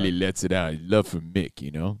really lets it out. His love for Mick.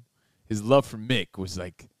 His love for Mick was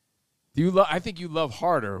like. I think you love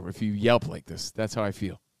harder if you yelp like this. That's how I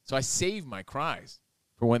feel. So I save my cries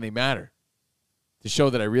for when they matter to show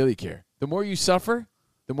that I really care. The more you suffer,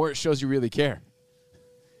 the more it shows you really care.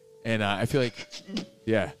 And I feel like,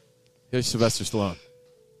 yeah, here's Sylvester Stallone.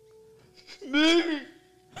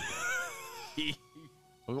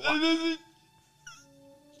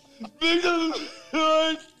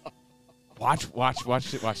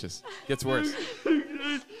 Watch this. Gets worse.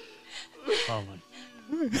 Oh, my.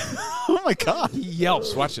 Oh my God! He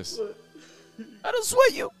yelps. Watch this. I don't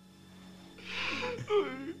sweat you.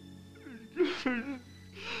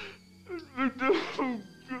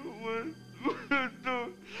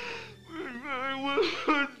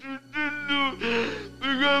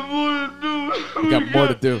 We got more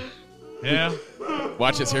to do. Yeah.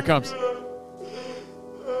 Watch this. Here it comes.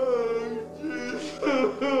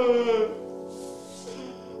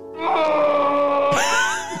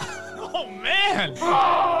 Oh, man.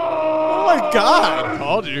 Oh my God! I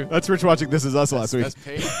told you. That's Rich watching This Is Us last week. That's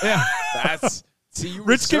pain. Yeah. That's. See, you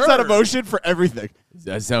Rich gives that emotion for everything. Does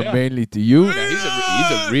that sound manly to you? Now, he's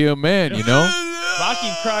a real man, you know?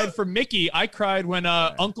 Rocky cried for Mickey. I cried when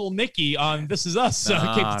Uncle Mickey on This Is Us came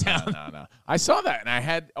to town. No. I saw that, and I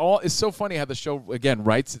had all. It's so funny how the show again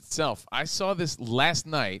writes itself. I saw this last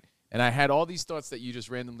night, and I had all these thoughts that you just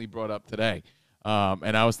randomly brought up today.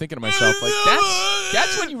 And I was thinking to myself, like,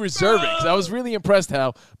 that's when you reserve it. Because I was really impressed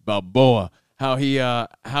how Balboa, how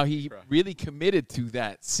he really committed to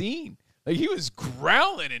that scene. Like, he was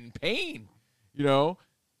growling in pain. You know,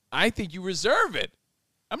 I think you reserve it.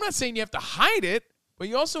 I'm not saying you have to hide it, but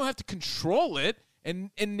you also have to control it.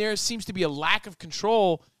 And there seems to be a lack of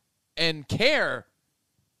control and care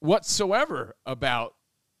whatsoever about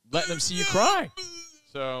letting them see you cry.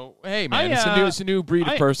 So, hey, man, it's a new breed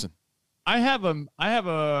of person. I'm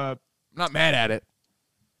not mad at it.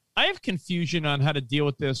 I have confusion on how to deal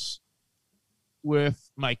with this with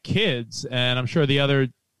my kids, and I'm sure the other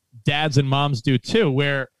dads and moms do too,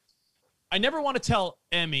 where I never want to tell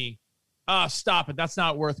Emmy, stop it, that's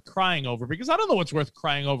not worth crying over, because I don't know what's worth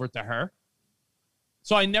crying over to her.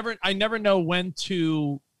 So I never know when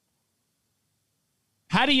to.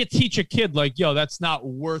 How do you teach a kid, like, yo, that's not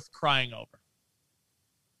worth crying over?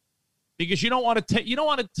 Because you don't want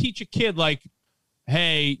to teach a kid, like,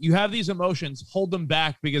 hey, you have these emotions, hold them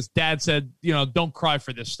back because dad said, don't cry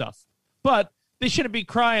for this stuff. But they shouldn't be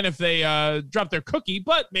crying if they drop their cookie.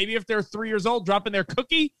 But maybe if they're 3 years old, dropping their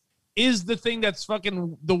cookie is the thing that's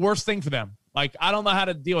fucking the worst thing for them. Like, I don't know how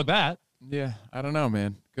to deal with that. Yeah, I don't know,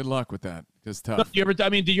 man. Good luck with that. It's tough.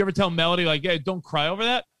 Did you ever tell Melody, like, hey, don't cry over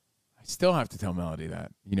that? I still have to tell Melody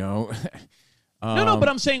that, No, but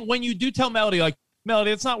I'm saying when you do tell Melody, like, Melody,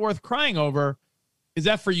 it's not worth crying over, is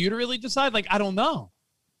that for you to really decide? Like, I don't know.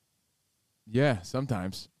 Yeah,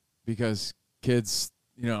 sometimes. Because kids,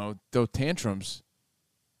 throw tantrums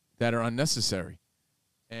that are unnecessary.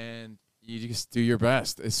 And you just do your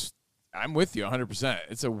best. I'm with you 100%.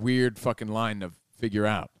 It's a weird fucking line to figure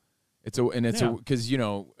out. Because,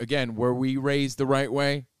 again, were we raised the right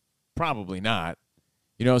way? Probably not.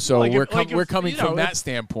 So we're coming from that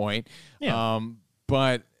standpoint. Yeah.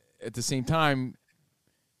 But at the same time,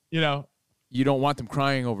 you don't want them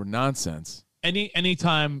crying over nonsense.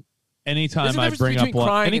 Anytime I bring up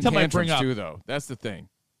one, anytime I bring up too, though, that's the thing.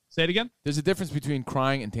 Say it again. There's a difference between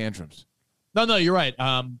crying and tantrums. No, you're right.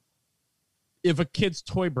 If a kid's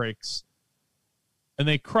toy breaks and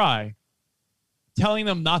they cry, telling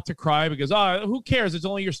them not to cry because who cares? It's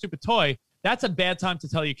only your stupid toy. That's a bad time to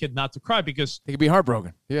tell your kid not to cry because they could be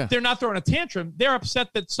heartbroken. Yeah. They're not throwing a tantrum. They're upset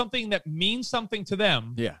that something that means something to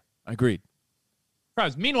them. Yeah, agreed.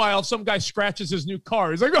 Cries. Meanwhile, some guy scratches his new car.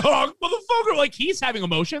 He's like, oh, motherfucker. Like, he's having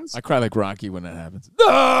emotions. I cry like Rocky when that happens.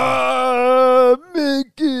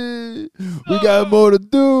 Mickey, we got more to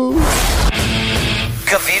do.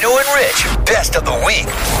 Covino and Rich, best of the week.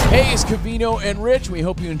 Hey, it's Covino and Rich. We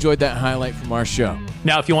hope you enjoyed that highlight from our show.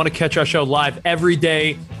 Now, if you want to catch our show live every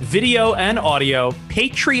day, video and audio,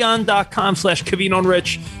 patreon.com/Covino and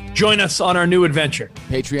Rich. Join us on our new adventure.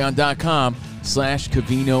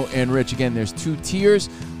 Patreon.com/Covino and Rich. Again, there's 2 tiers.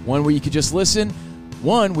 One where you could just listen.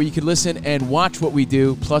 One where you could listen and watch what we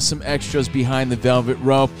do, plus some extras behind the velvet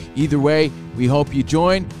rope. Either way, we hope you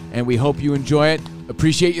join, and we hope you enjoy it.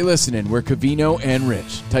 Appreciate you listening. We're Covino and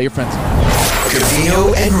Rich. Tell your friends about it.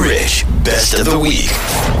 Covino and Rich, best of the week.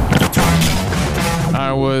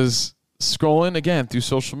 I was scrolling again through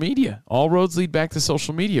social media. All roads lead back to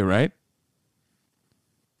social media, right?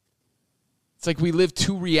 It's like we live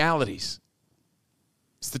 2 realities.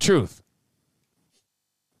 It's the truth.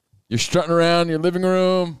 You're strutting around in your living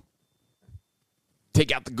room.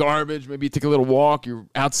 Take out the garbage. Maybe you take a little walk. You're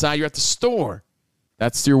outside. You're at the store.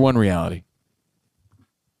 That's your one reality.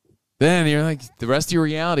 Then you're like, the rest of your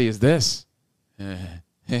reality is this.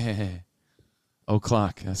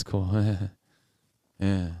 O'clock. That's cool.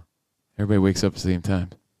 Yeah. Everybody wakes up at the same time.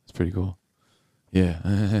 It's pretty cool.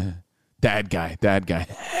 Yeah. Dad guy.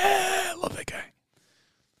 I love that guy.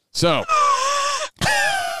 So,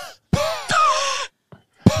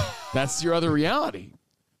 that's your other reality.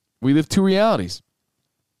 We live 2 realities.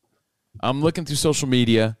 I'm looking through social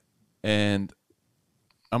media, and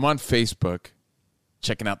I'm on Facebook,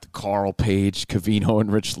 checking out the Carl page, Covino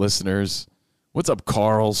and Rich listeners. What's up,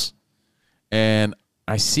 Carls? And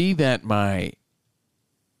I see that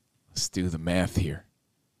let's do the math here.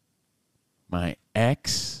 My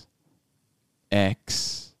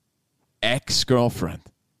ex-girlfriend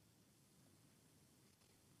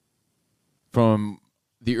from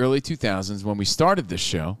the early 2000s when we started this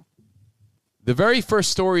show, the very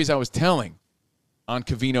first stories I was telling on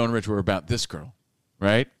Covino and Rich were about this girl,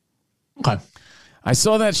 right? Okay. I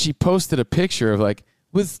saw that she posted a picture of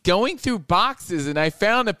was going through boxes and I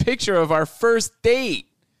found a picture of our first date.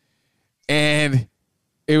 And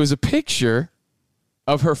it was a picture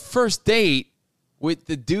of her first date with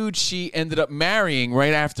the dude she ended up marrying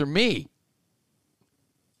right after me.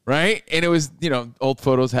 Right? And it was, old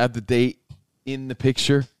photos had the date in the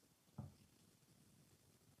picture.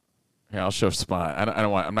 Yeah, I'll show Spot. I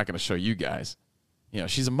don't want. I'm not going to show you guys. You know,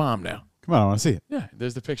 she's a mom now. Come on, I want to see it. Yeah,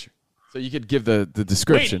 there's the picture. So you could give the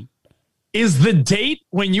description. Wait, is the date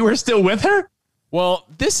when you were still with her? Well,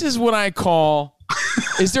 this is what I call.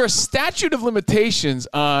 Is there a statute of limitations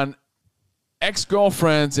on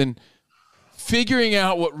ex-girlfriends and figuring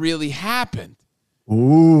out what really happened?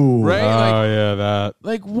 Ooh. Right? Oh, yeah, that.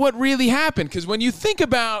 Like, what really happened? Because when you think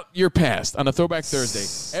about your past on a Throwback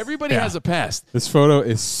Thursday, everybody has a past. This photo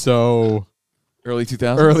is so... Early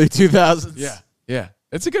 2000s? Early 2000s. Yeah.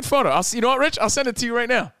 It's a good photo. You know what, Rich? I'll send it to you right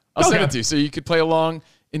now. I'll send it to you so you could play along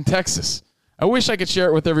in Texas. I wish I could share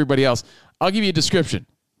it with everybody else. I'll give you a description.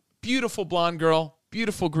 Beautiful blonde girl,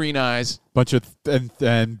 beautiful green eyes. Bunch of and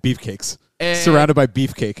beefcakes. Surrounded by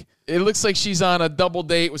beefcake. It looks like she's on a double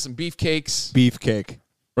date with some beefcakes. Beefcake.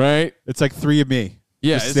 Right? It's like three of me.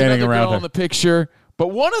 Yeah, just standing around girl her. in the picture. But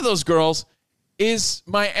one of those girls is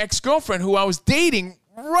my ex-girlfriend who I was dating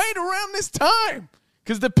right around this time.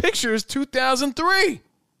 Because the picture is 2003.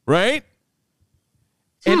 Right?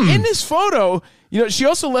 And in this photo, you know, she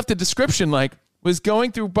also left a description like, was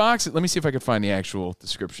going through boxes. Let me see if I can find the actual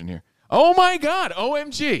description here. Oh, my God.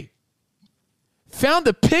 OMG. Found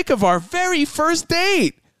a pic of our very first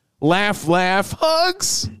date. Laugh, laugh,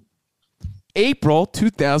 hugs. April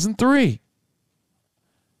 2003.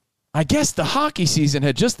 I guess the hockey season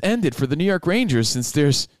had just ended for the New York Rangers since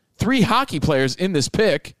there's 3 hockey players in this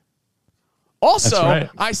pic. Also, right.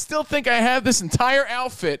 I still think I have this entire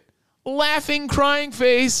outfit. Laughing, crying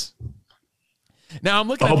face. Now I'm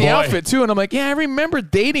looking at the outfit too, and I'm like, yeah, I remember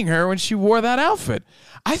dating her when she wore that outfit.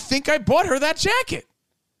 I think I bought her that jacket.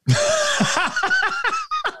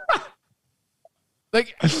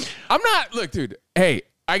 Like, I'm not. Look, dude. Hey,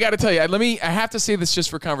 I got to tell you. I have to say this just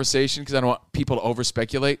for conversation because I don't want people to over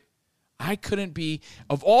speculate. I couldn't be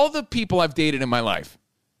of all the people I've dated in my life.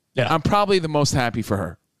 Yeah, I'm probably the most happy for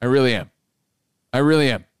her. I really am. I really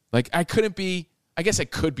am. Like, I couldn't be. I guess I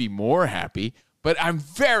could be more happy, but I'm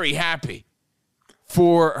very happy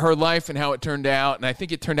for her life and how it turned out, and I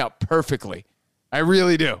think it turned out perfectly. I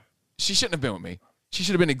really do. She shouldn't have been with me. She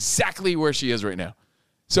should have been exactly where she is right now.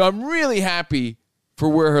 So I'm really happy for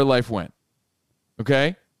where her life went.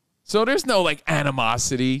 Okay? So there's no, like,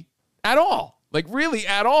 animosity at all. Like, really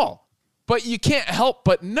at all. But you can't help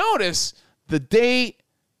but notice the date,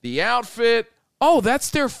 the outfit. Oh,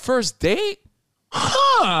 that's their first date?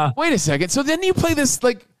 Huh. Wait a second. So then you play this,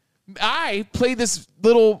 like, I play this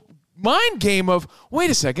little mind game of, wait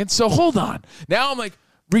a second, so hold on. Now I'm like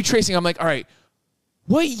retracing. I'm like, all right,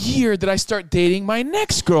 what year did I start dating my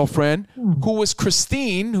next girlfriend, who was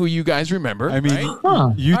Christine, who you guys remember? I mean,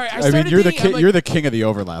 right? you're the king of the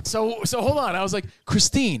overlap. So hold on. I was like,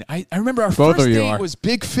 Christine, I remember our Both first of you date are. was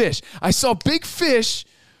Big Fish. I saw Big Fish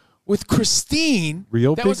with Christine.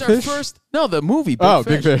 Real that Big was our Fish? first. No, the movie Big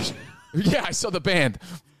Fish. Big Fish. Yeah, I saw the band.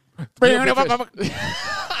 Real Big Fish.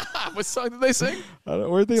 What song did they sing?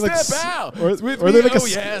 Were they like Step out. Or With they me. like Oh,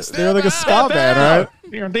 yeah, they were like a step ska out. band,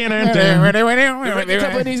 right? The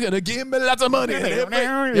company's gonna give me lots of money.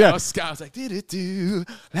 Yeah, Scott was like, do-do-do,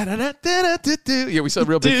 la-da-da-da-da-do-do. Yeah, we saw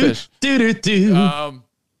Real Big Fish. Do-do-do. No.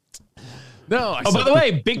 Oh, by the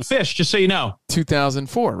way, Big Fish, just so you know.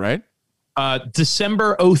 2004, right?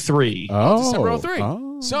 December 03. December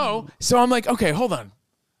 03. So I'm like, okay, hold on.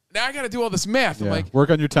 Now I got to do all this math. I'm Yeah. like, Work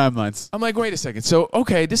on your timelines. I'm like, wait a second. So,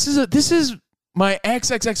 okay, this is my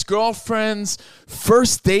ex-girlfriend's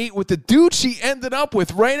first date with the dude she ended up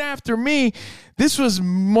with right after me. This was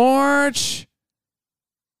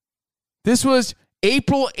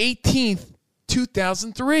April 18th,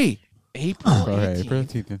 2003. April 18th. April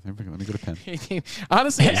 18th. Let me get a pen. 18th.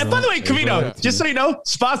 Honestly. And by the way, Cavino, just so you know,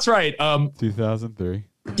 Spot's right. 2003.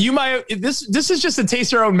 You might this is just a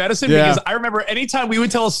taste your own medicine because I remember anytime we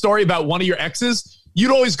would tell a story about one of your exes,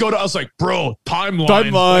 you'd always go to us like, bro,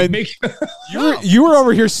 timeline. Like, you were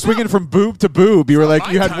over here swinging from boob to boob. You were like,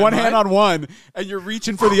 you had one hand right? on one, and you're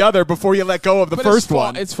reaching for the other before you let go of the But first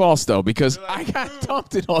one. It's false, though, because I got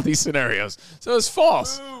dumped in all these scenarios. So it's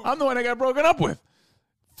false. I'm the one I got broken up with.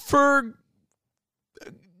 For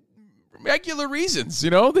regular reasons,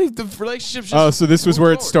 you know? The relationship just so this was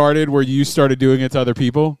where it forward. started, where you started doing it to other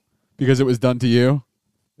people because it was done to you?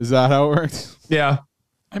 Is that how it worked? Yeah.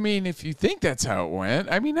 I mean, if you think that's how it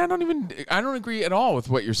went, I mean, I don't agree at all with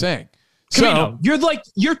what you're saying. Camino, you're like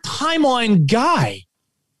your timeline guy.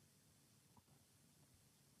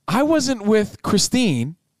 I wasn't with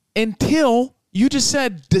Christine until you just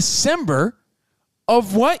said December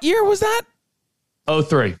of what year was that?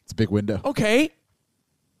 03. It's a big window. Okay.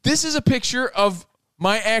 This is a picture of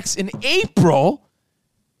my ex in April,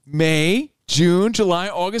 May, June, July,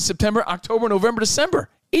 August, September, October, November, December.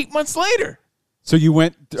 8 months later. So you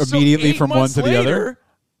went immediately from one to the other?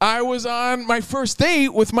 I was on my first date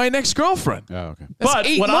with my next girlfriend. Oh, okay. That's But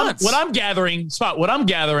 8 months. what I'm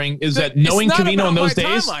gathering is that It's knowing not Covino about in those my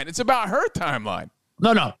days. timeline. It's about her timeline.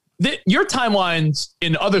 No. Your timelines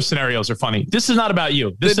in other scenarios are funny. This is not about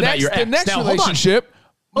you. This is about your ex. The next Now, hold on. relationship,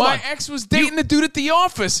 Hold my on. ex was dating the dude at the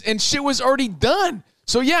office, and shit was already done.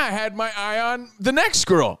 So yeah, I had my eye on the next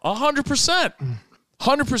girl, 100%,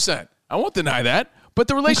 100%. I won't deny that, but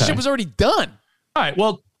the relationship was already done. All right.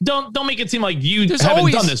 Well, don't make it seem like you There's haven't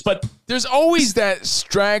always- done this, but There's always that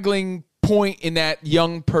straggling point in that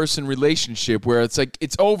young person relationship where it's like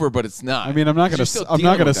it's over, but it's not. I mean, I'm not You're gonna still I'm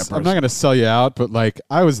dealing not with that gonna I'm not person. gonna sell you out, but like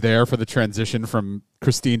I was there for the transition from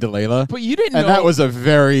Christine to Layla. But you didn't and know that was a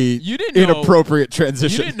very you didn't know- inappropriate You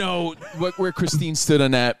transition. didn't know where Christine stood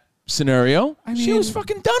on that scenario. She was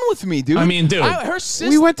fucking done with me, dude. I mean, dude. Her sister.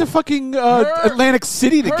 We went to fucking Atlantic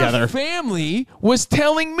City together. Her family was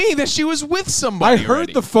telling me that she was with somebody. I heard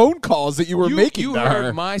already. the phone calls that you were making You to heard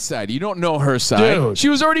her. my side. You don't know her side. Dude. She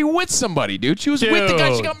was already with somebody, dude. She was with the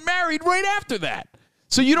guy. She Dude. got married right after that.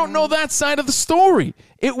 So you don't know that side of the story.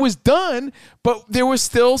 It was done, but there was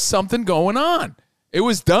still something going on. It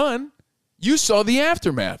was done. You saw the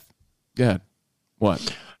aftermath. Go ahead.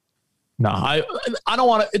 What? no, I don't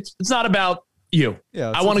want to. It's not about you.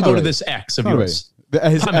 Yeah, I want to go to this ex of Oh, wait. yours.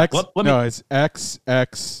 His Time out. ex. Let me- No, his ex.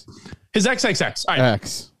 His XXX. All right.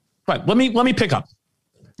 X. Fine. Let me pick up.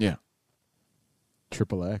 Yeah.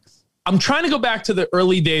 Triple X. I'm trying to go back to the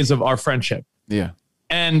early days of our friendship. Yeah.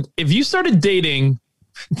 And if you started dating,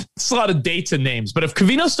 it's a lot of dates and names, but if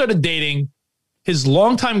Covino started dating his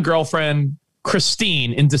longtime girlfriend,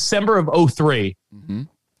 Christine, in December of 2003,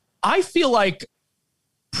 I feel like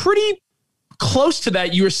pretty close to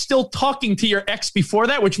that, you were still talking to your ex before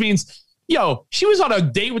that, which means, she was on a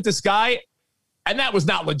date with this guy, and that was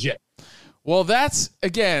not legit. Well, that's,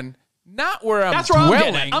 again, not where I'm That's where I'm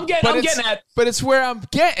dwelling. getting at. I'm getting at. But it's where I'm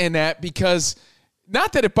getting at because,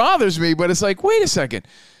 not that it bothers me, but it's like, wait a second.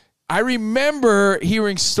 I remember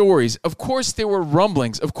hearing stories. Of course, there were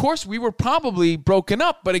rumblings. Of course, we were probably broken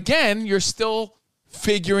up. But again, you're still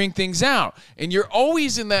figuring things out. And you're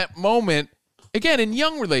always in that moment, again, in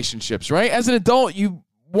young relationships, right? As an adult, you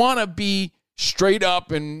want to be straight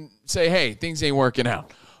up and say, hey, things ain't working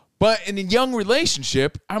out. But in a young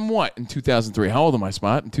relationship, I'm what, in 2003? How old am I,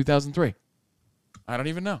 Spot, in 2003? I don't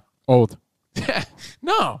even know. Old.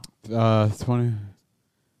 No. 20.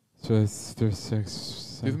 So it's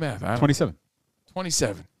 36. Do the math. I don't- 27.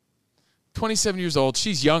 27. 27 years old.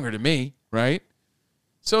 She's younger than me, right?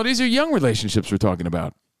 So these are young relationships we're talking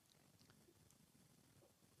about.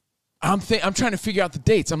 I'm trying to figure out the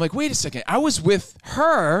dates. I'm like, wait a second. I was with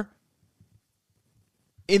her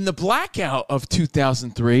in the blackout of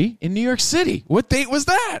 2003 in New York City. What date was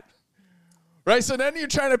that? Right? So then you're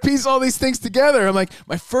trying to piece all these things together. I'm like,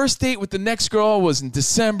 my first date with the next girl was in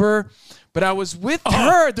December, but I was with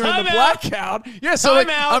her during the blackout. Yeah, so like,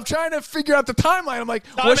 I'm trying to figure out the timeline. I'm like,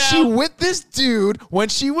 was she with this dude when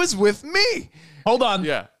she was with me? Hold on.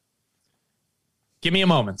 Yeah. Give me a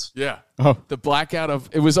moment. Yeah. Oh. The blackout of,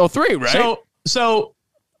 it was 03, right? So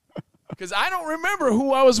Because I don't remember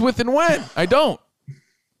who I was with and when. I don't.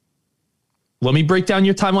 let me break down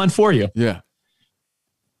your timeline for you. Yeah.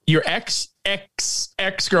 Your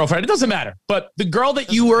ex-girlfriend, it doesn't matter, but the girl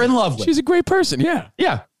that you were in love with. She's a great person. Yeah.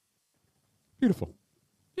 Yeah. Beautiful.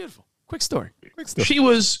 Beautiful. Quick story. She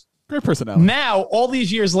was Great personality. now, all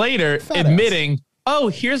these years later, Fat admitting, oh,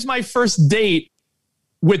 here's my first date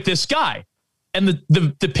with this guy. And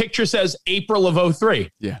the picture says April of 2003.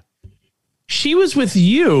 Yeah. She was with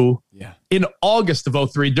you Yeah. in August of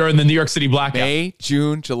 2003 during the New York City blackout. May,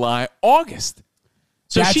 June, July, August.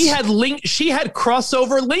 So she had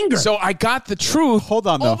crossover linger. So I got the truth. Hold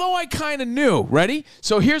on, though. Although I kind of knew. Ready?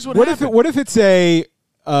 So here's what What happened. if it's a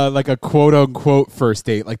like a quote unquote first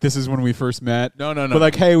date? Like this is when we first met. No. But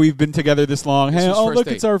like, hey, we've been together this long. This Hey, was oh first look,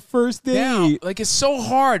 date. it's our first date. Now, like it's so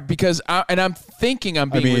hard because I'm thinking I'm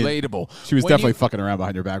being relatable. She was When definitely you- fucking around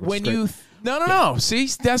behind your back. Which When is you great. no. See,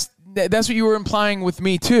 that's what you were implying with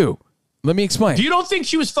me too. Let me explain. you don't think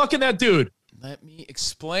she was fucking that dude? Let me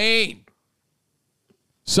explain.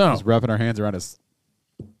 So Just wrapping our hands around his.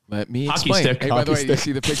 let me Hockey explain. stick. Hey, by the Hockey way, you stick.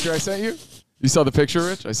 see the picture I sent you? You saw the picture,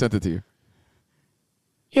 Rich? I sent it to you.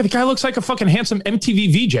 Yeah, the guy looks like a fucking handsome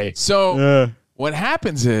MTV VJ. So what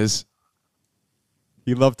happens is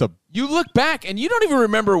He loved to. you look back and you don't even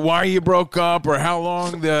remember why you broke up or how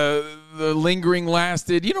long the lingering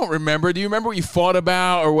lasted. You don't remember. Do you remember what you fought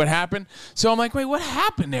about or what happened? So I'm like, wait, what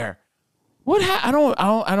happened there? I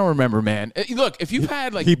don't remember, man. Look, if you've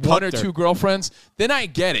had like He one or pucked her. two girlfriends, then I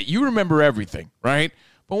get it. You remember everything, right?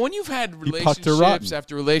 But when you've had pucked her rotten. relationships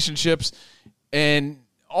after relationships, And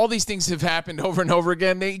all these things have happened over and over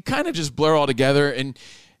again. They kind of just blur all together. And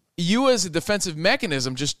you as a defensive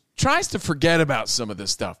mechanism just tries to forget about some of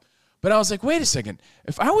this stuff. But I was like, wait a second.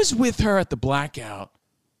 If I was with her at the blackout,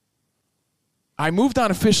 I moved on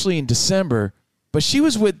officially in December, but she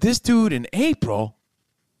was with this dude in April.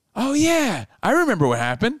 Oh, yeah. I remember what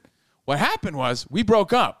happened. What happened was we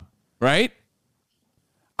broke up, right?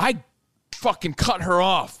 I fucking cut her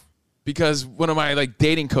off because one of my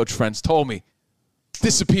dating coach friends told me,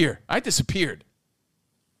 disappear. I disappeared.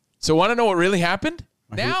 So want to know what really happened?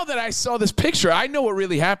 Now that I saw this picture, I know what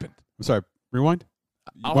really happened. I'm sorry. Rewind.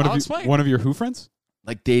 I'll explain. One of your who friends?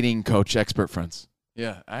 Like dating coach expert friends.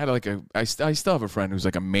 Yeah. I had I still have a friend who's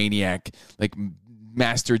like a maniac, like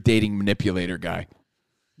master dating manipulator guy.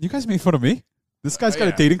 You guys made fun of me? This guy's got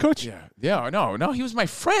a dating coach? Yeah. Yeah. No, he was my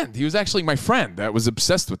friend. He was actually my friend that was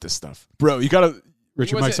obsessed with this stuff. Bro, you got to...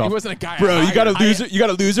 Richard, mic's off. He wasn't a guy. Bro, you got to lose her. You got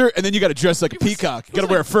to lose her, and then you got to dress like a peacock. You got to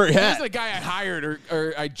wear a furry hat. He wasn't a guy I hired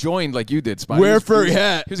or I joined like you did, Spot. Wear a furry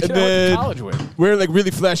hat. He was a kid I went to college with. Wear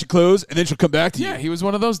really flashy clothes, and then she'll come back to you. Yeah, he was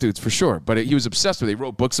one of those dudes for sure. But he was obsessed with it. He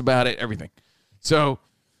wrote books about it, everything. So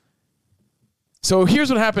here's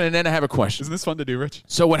what happened, and then I have a question. Isn't this fun to do, Rich?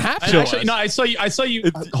 So what happened? Actually, no, I saw you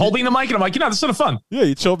holding the mic, and I'm like, this is sort of fun. Yeah,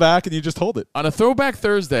 you chill back and you just hold it. On a Throwback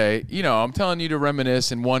Thursday, I'm telling you to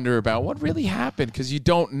reminisce and wonder about what really happened because you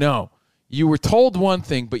don't know. You were told one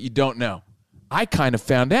thing, but you don't know. I kind of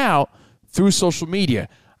found out through social media.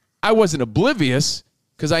 I wasn't oblivious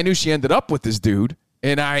because I knew she ended up with this dude,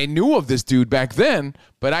 and I knew of this dude back then,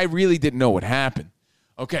 but I really didn't know what happened.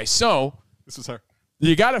 Okay, so this is her.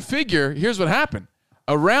 You got to figure, here's what happened.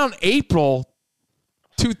 Around April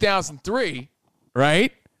 2003,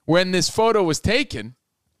 right, when this photo was taken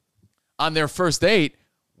on their first date,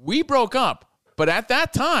 we broke up. But at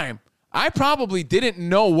that time, I probably didn't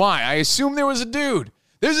know why. I assumed there was a dude.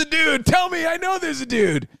 There's a dude. Tell me I know there's a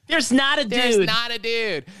dude. There's not a dude. There's not a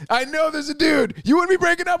dude. I know there's a dude. You wouldn't be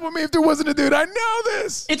breaking up with me if there wasn't a dude. I know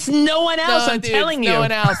this. It's no one else, I'm telling you. No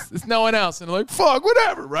one else. It's no one else. And I'm like, fuck,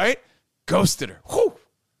 whatever, right? Ghosted her. Whew.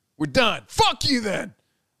 We're done. Fuck you then.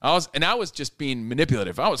 I was just being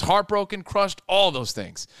manipulative. I was heartbroken, crushed, all those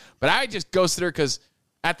things. But I just ghosted her because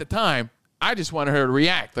at the time, I just wanted her to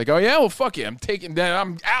react. Like, oh, yeah, well, fuck you. I'm taking that.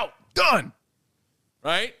 I'm out. Done.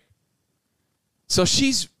 Right? So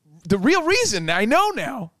the real reason I know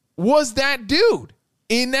now was that dude.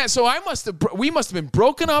 So we must have been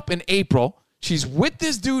broken up in April. She's with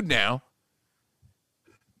this dude now.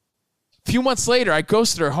 A few months later, I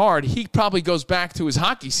ghosted her hard. He probably goes back to his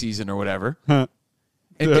hockey season or whatever. And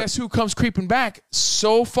guess who comes creeping back?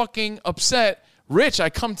 So fucking upset. Rich,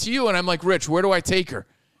 I come to you and I'm like, Rich, where do I take her?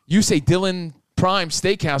 You say Dylan Prime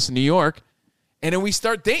Steakhouse in New York. And then we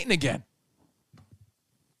start dating again.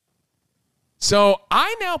 So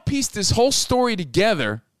I now pieced this whole story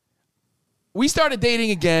together. We started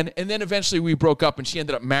dating again, and then eventually we broke up, and she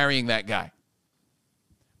ended up marrying that guy.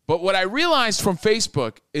 But what I realized from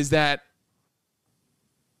Facebook is that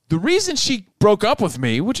the reason she broke up with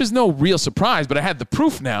me, which is no real surprise, but I had the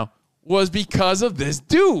proof now, was because of this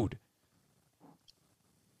dude.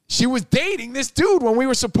 She was dating this dude when we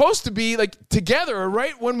were supposed to be together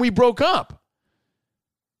right when we broke up.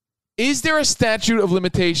 Is there a statute of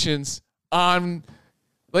limitations on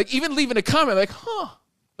even leaving a comment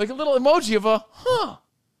like a little emoji of a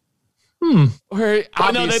Where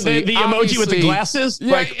the emoji with the glasses?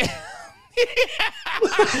 Yeah.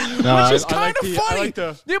 No, which is kind of funny.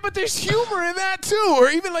 Yeah, but there's humor in that too. Or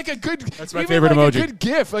even a good... That's my favorite emoji. A good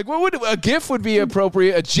GIF. What would a GIF would be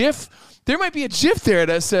appropriate? A GIF? There might be a GIF there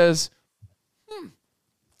that says...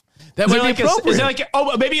 That might be appropriate. Is there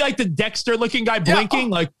maybe the Dexter-looking guy blinking?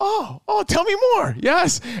 Tell me more.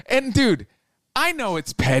 Yes. And, dude, I know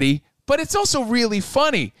it's petty, but it's also really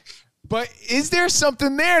funny. But is there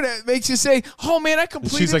something there that makes you say, oh, man, I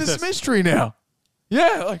completed this mystery now?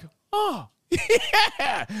 Yeah, yeah.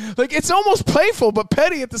 It's almost playful, but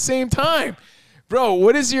petty at the same time. Bro,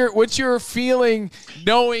 what's your feeling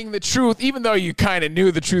knowing the truth, even though you kind of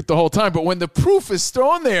knew the truth the whole time, but when the proof is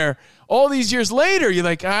thrown there all these years later, you're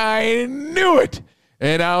like, I knew it.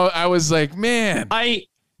 And I was like, man. I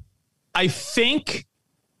think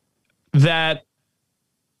that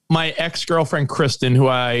my ex-girlfriend, Kristen, who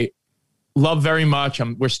I love very much,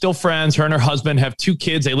 we're still friends. Her and her husband have 2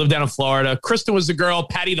 kids. They live down in Florida. Kristen was the girl,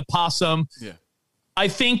 Patty the possum. Yeah. I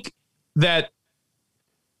think that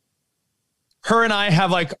her and I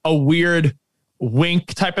have a weird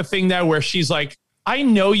wink type of thing there where she's like, I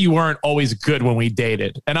know you weren't always good when we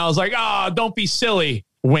dated. And I was like, don't be silly.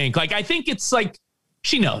 Wink. I think it's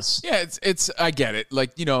she knows. Yeah, I get it.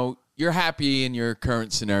 You're happy in your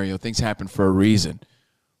current scenario. Things happen for a reason.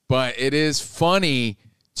 but it is funny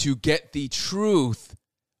to get the truth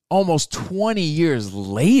almost 20 years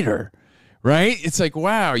later, right? It's like,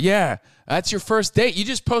 wow, yeah, that's your first date. You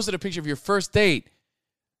just posted a picture of your first date.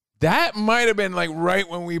 That might have been like right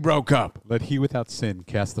when we broke up. Let he without sin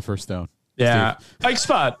cast the first stone. Yeah. Like,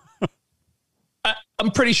 Spot,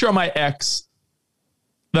 I'm pretty sure my ex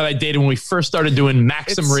that I dated when we first started doing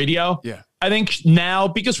Maxim Radio. Yeah. I think now,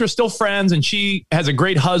 because we're still friends and she has a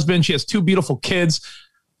great husband, she has 2 beautiful kids.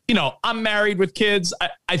 You know, I'm married with kids.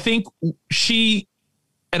 I think she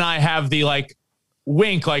and I have the like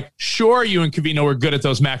wink, like, sure, you and Covino were good at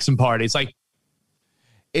those Maxim parties. Like,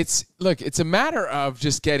 it's a matter of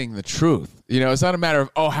just getting the truth. You know, it's not a matter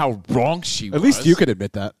of, how wrong she was. At least you could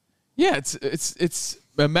admit that. Yeah, it's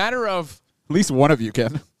a matter of. At least one of you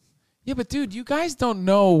can. Yeah, but dude, you guys don't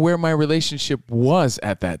know where my relationship was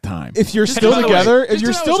at that time. If you're still together, if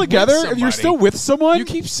you're still with someone, you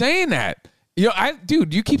keep saying that. You know,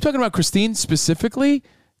 you keep talking about Christine specifically.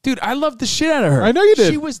 Dude, I loved the shit out of her. I know you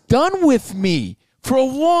did. She was done with me for a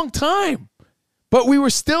long time. But we were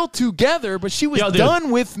still together, but she was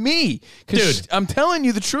done with me. Dude, I'm telling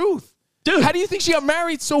you the truth. Dude. How do you think she got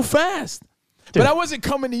married so fast? Dude. But I wasn't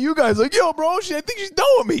coming to you guys like, yo, bro, I think she's done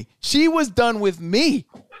with me. She was done with me.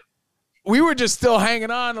 We were just still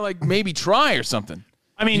hanging on to like maybe try or something.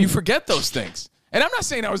 I mean, you forget those things. And I'm not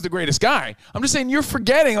saying I was the greatest guy. I'm just saying you're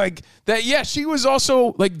forgetting like that, yeah, she was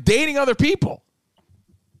also like dating other people.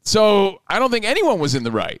 So I don't think anyone was in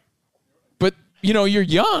the right. But, you know, you're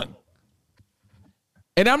young.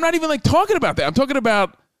 And I'm not even like talking about that. I'm talking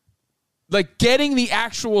about like getting the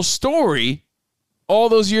actual story all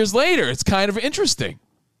those years later. It's kind of interesting.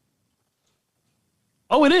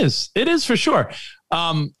 Oh, it is. It is for sure.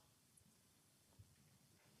 I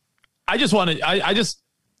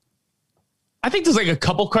think there's like a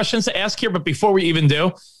couple questions to ask here, but before we even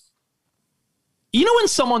do, you know, when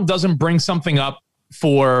someone doesn't bring something up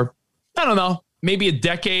for, I don't know, maybe a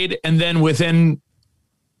decade, and then within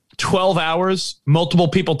 12 hours, multiple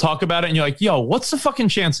people talk about it, and you're like, yo, what's the fucking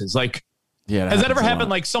chances? Like, yeah, has that ever happened?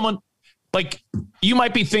 Like someone, like you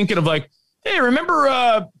might be thinking of like, hey,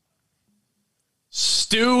 remember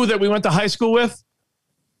Stu that we went to high school with?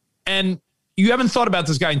 And you haven't thought about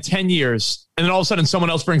this guy in 10 years. And then all of a sudden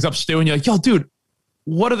someone else brings up Stu and you're like, yo, dude,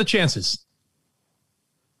 what are the chances?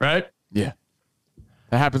 Right? Yeah.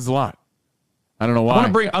 That happens a lot. I don't know why.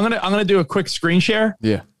 I'm gonna do a quick screen share.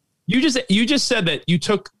 Yeah. You just said that you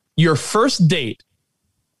took your first date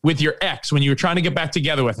with your ex when you were trying to get back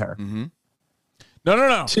together with her. Mm-hmm.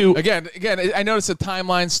 No. Again, I noticed a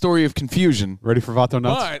timeline story of confusion. Ready for Vato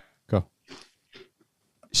Nuts? But go.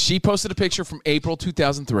 She posted a picture from April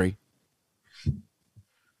 2003.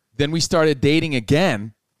 Then we started dating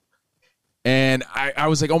again. And I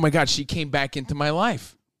was like, oh my God, she came back into my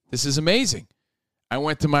life. This is amazing. I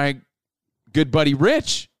went to my good buddy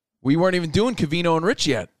Rich. We weren't even doing Covino and Rich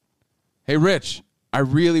yet. Hey, Rich, I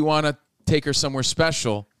really want to take her somewhere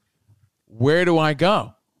special. Where do I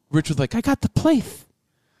go? Rich was like, I got the place.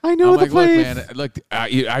 I know the place. Look,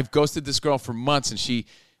 man, I've ghosted this girl for months, and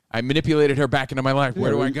I manipulated her back into my life.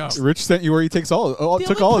 Where do I go? Rich sent you where he took all his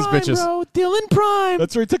bitches. Bro, Dylan Prime.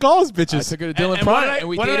 That's where he took all his bitches. I took her to Dylan Prime.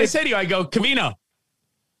 What did I say to you? I go, Covino,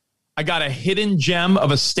 I got a hidden gem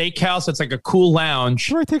of a steakhouse that's like a cool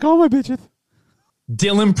lounge. Where I take all my bitches.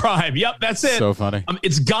 Dylan Prime. Yep, that's it. So funny.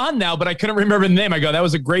 It's gone now, but I couldn't remember the name. I go, that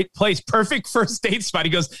was a great place. Perfect first date spot.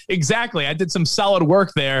 He goes, exactly. I did some solid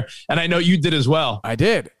work there, and I know you did as well. I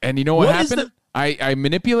did. And you know what happened? I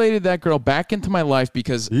manipulated that girl back into my life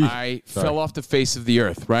because I fell off the face of the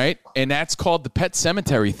earth, right? And that's called the pet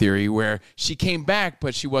cemetery theory, where she came back,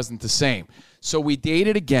 but she wasn't the same. So we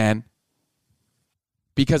dated again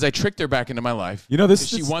because I tricked her back into my life. You know,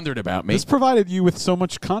 she wondered about me. This provided you with so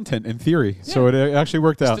much content in theory, so it actually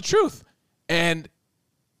worked out. It's the truth. And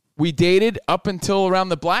we dated up until around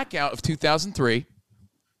the blackout of 2003.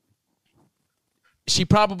 She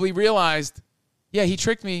probably realized, yeah, he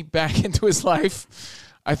tricked me back into his life.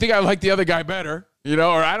 I think I like the other guy better, you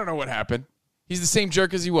know, or I don't know what happened. He's the same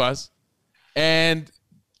jerk as he was. And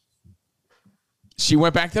she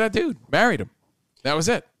went back to that dude, married him. That was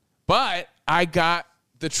it. But I got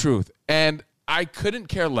the truth, and I couldn't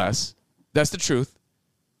care less. That's the truth.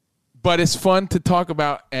 But it's fun to talk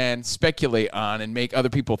about and speculate on and make other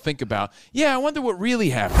people think about, yeah, I wonder what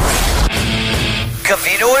really happened.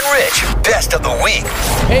 Covino and Rich, best of the week.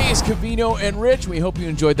 Hey, it's Covino and Rich. We hope you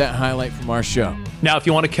enjoyed that highlight from our show. Now, if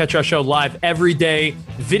you want to catch our show live every day,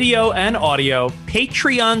 video and audio,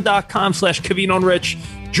 patreon.com/Covino and Rich.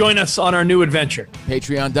 Join us on our new adventure.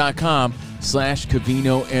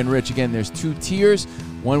 Patreon.com/Covino and Rich. Again, there's 2 tiers.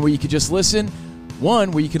 One where you could just listen.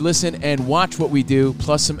 one where you can listen and watch what we do,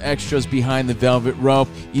 plus some extras behind the velvet rope.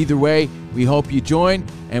 Either way, we hope you join,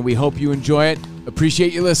 and we hope you enjoy it.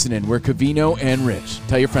 Appreciate you listening. We're Covino and Rich.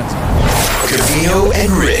 Tell your friends about it. Covino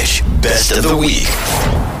and Rich, best of the week.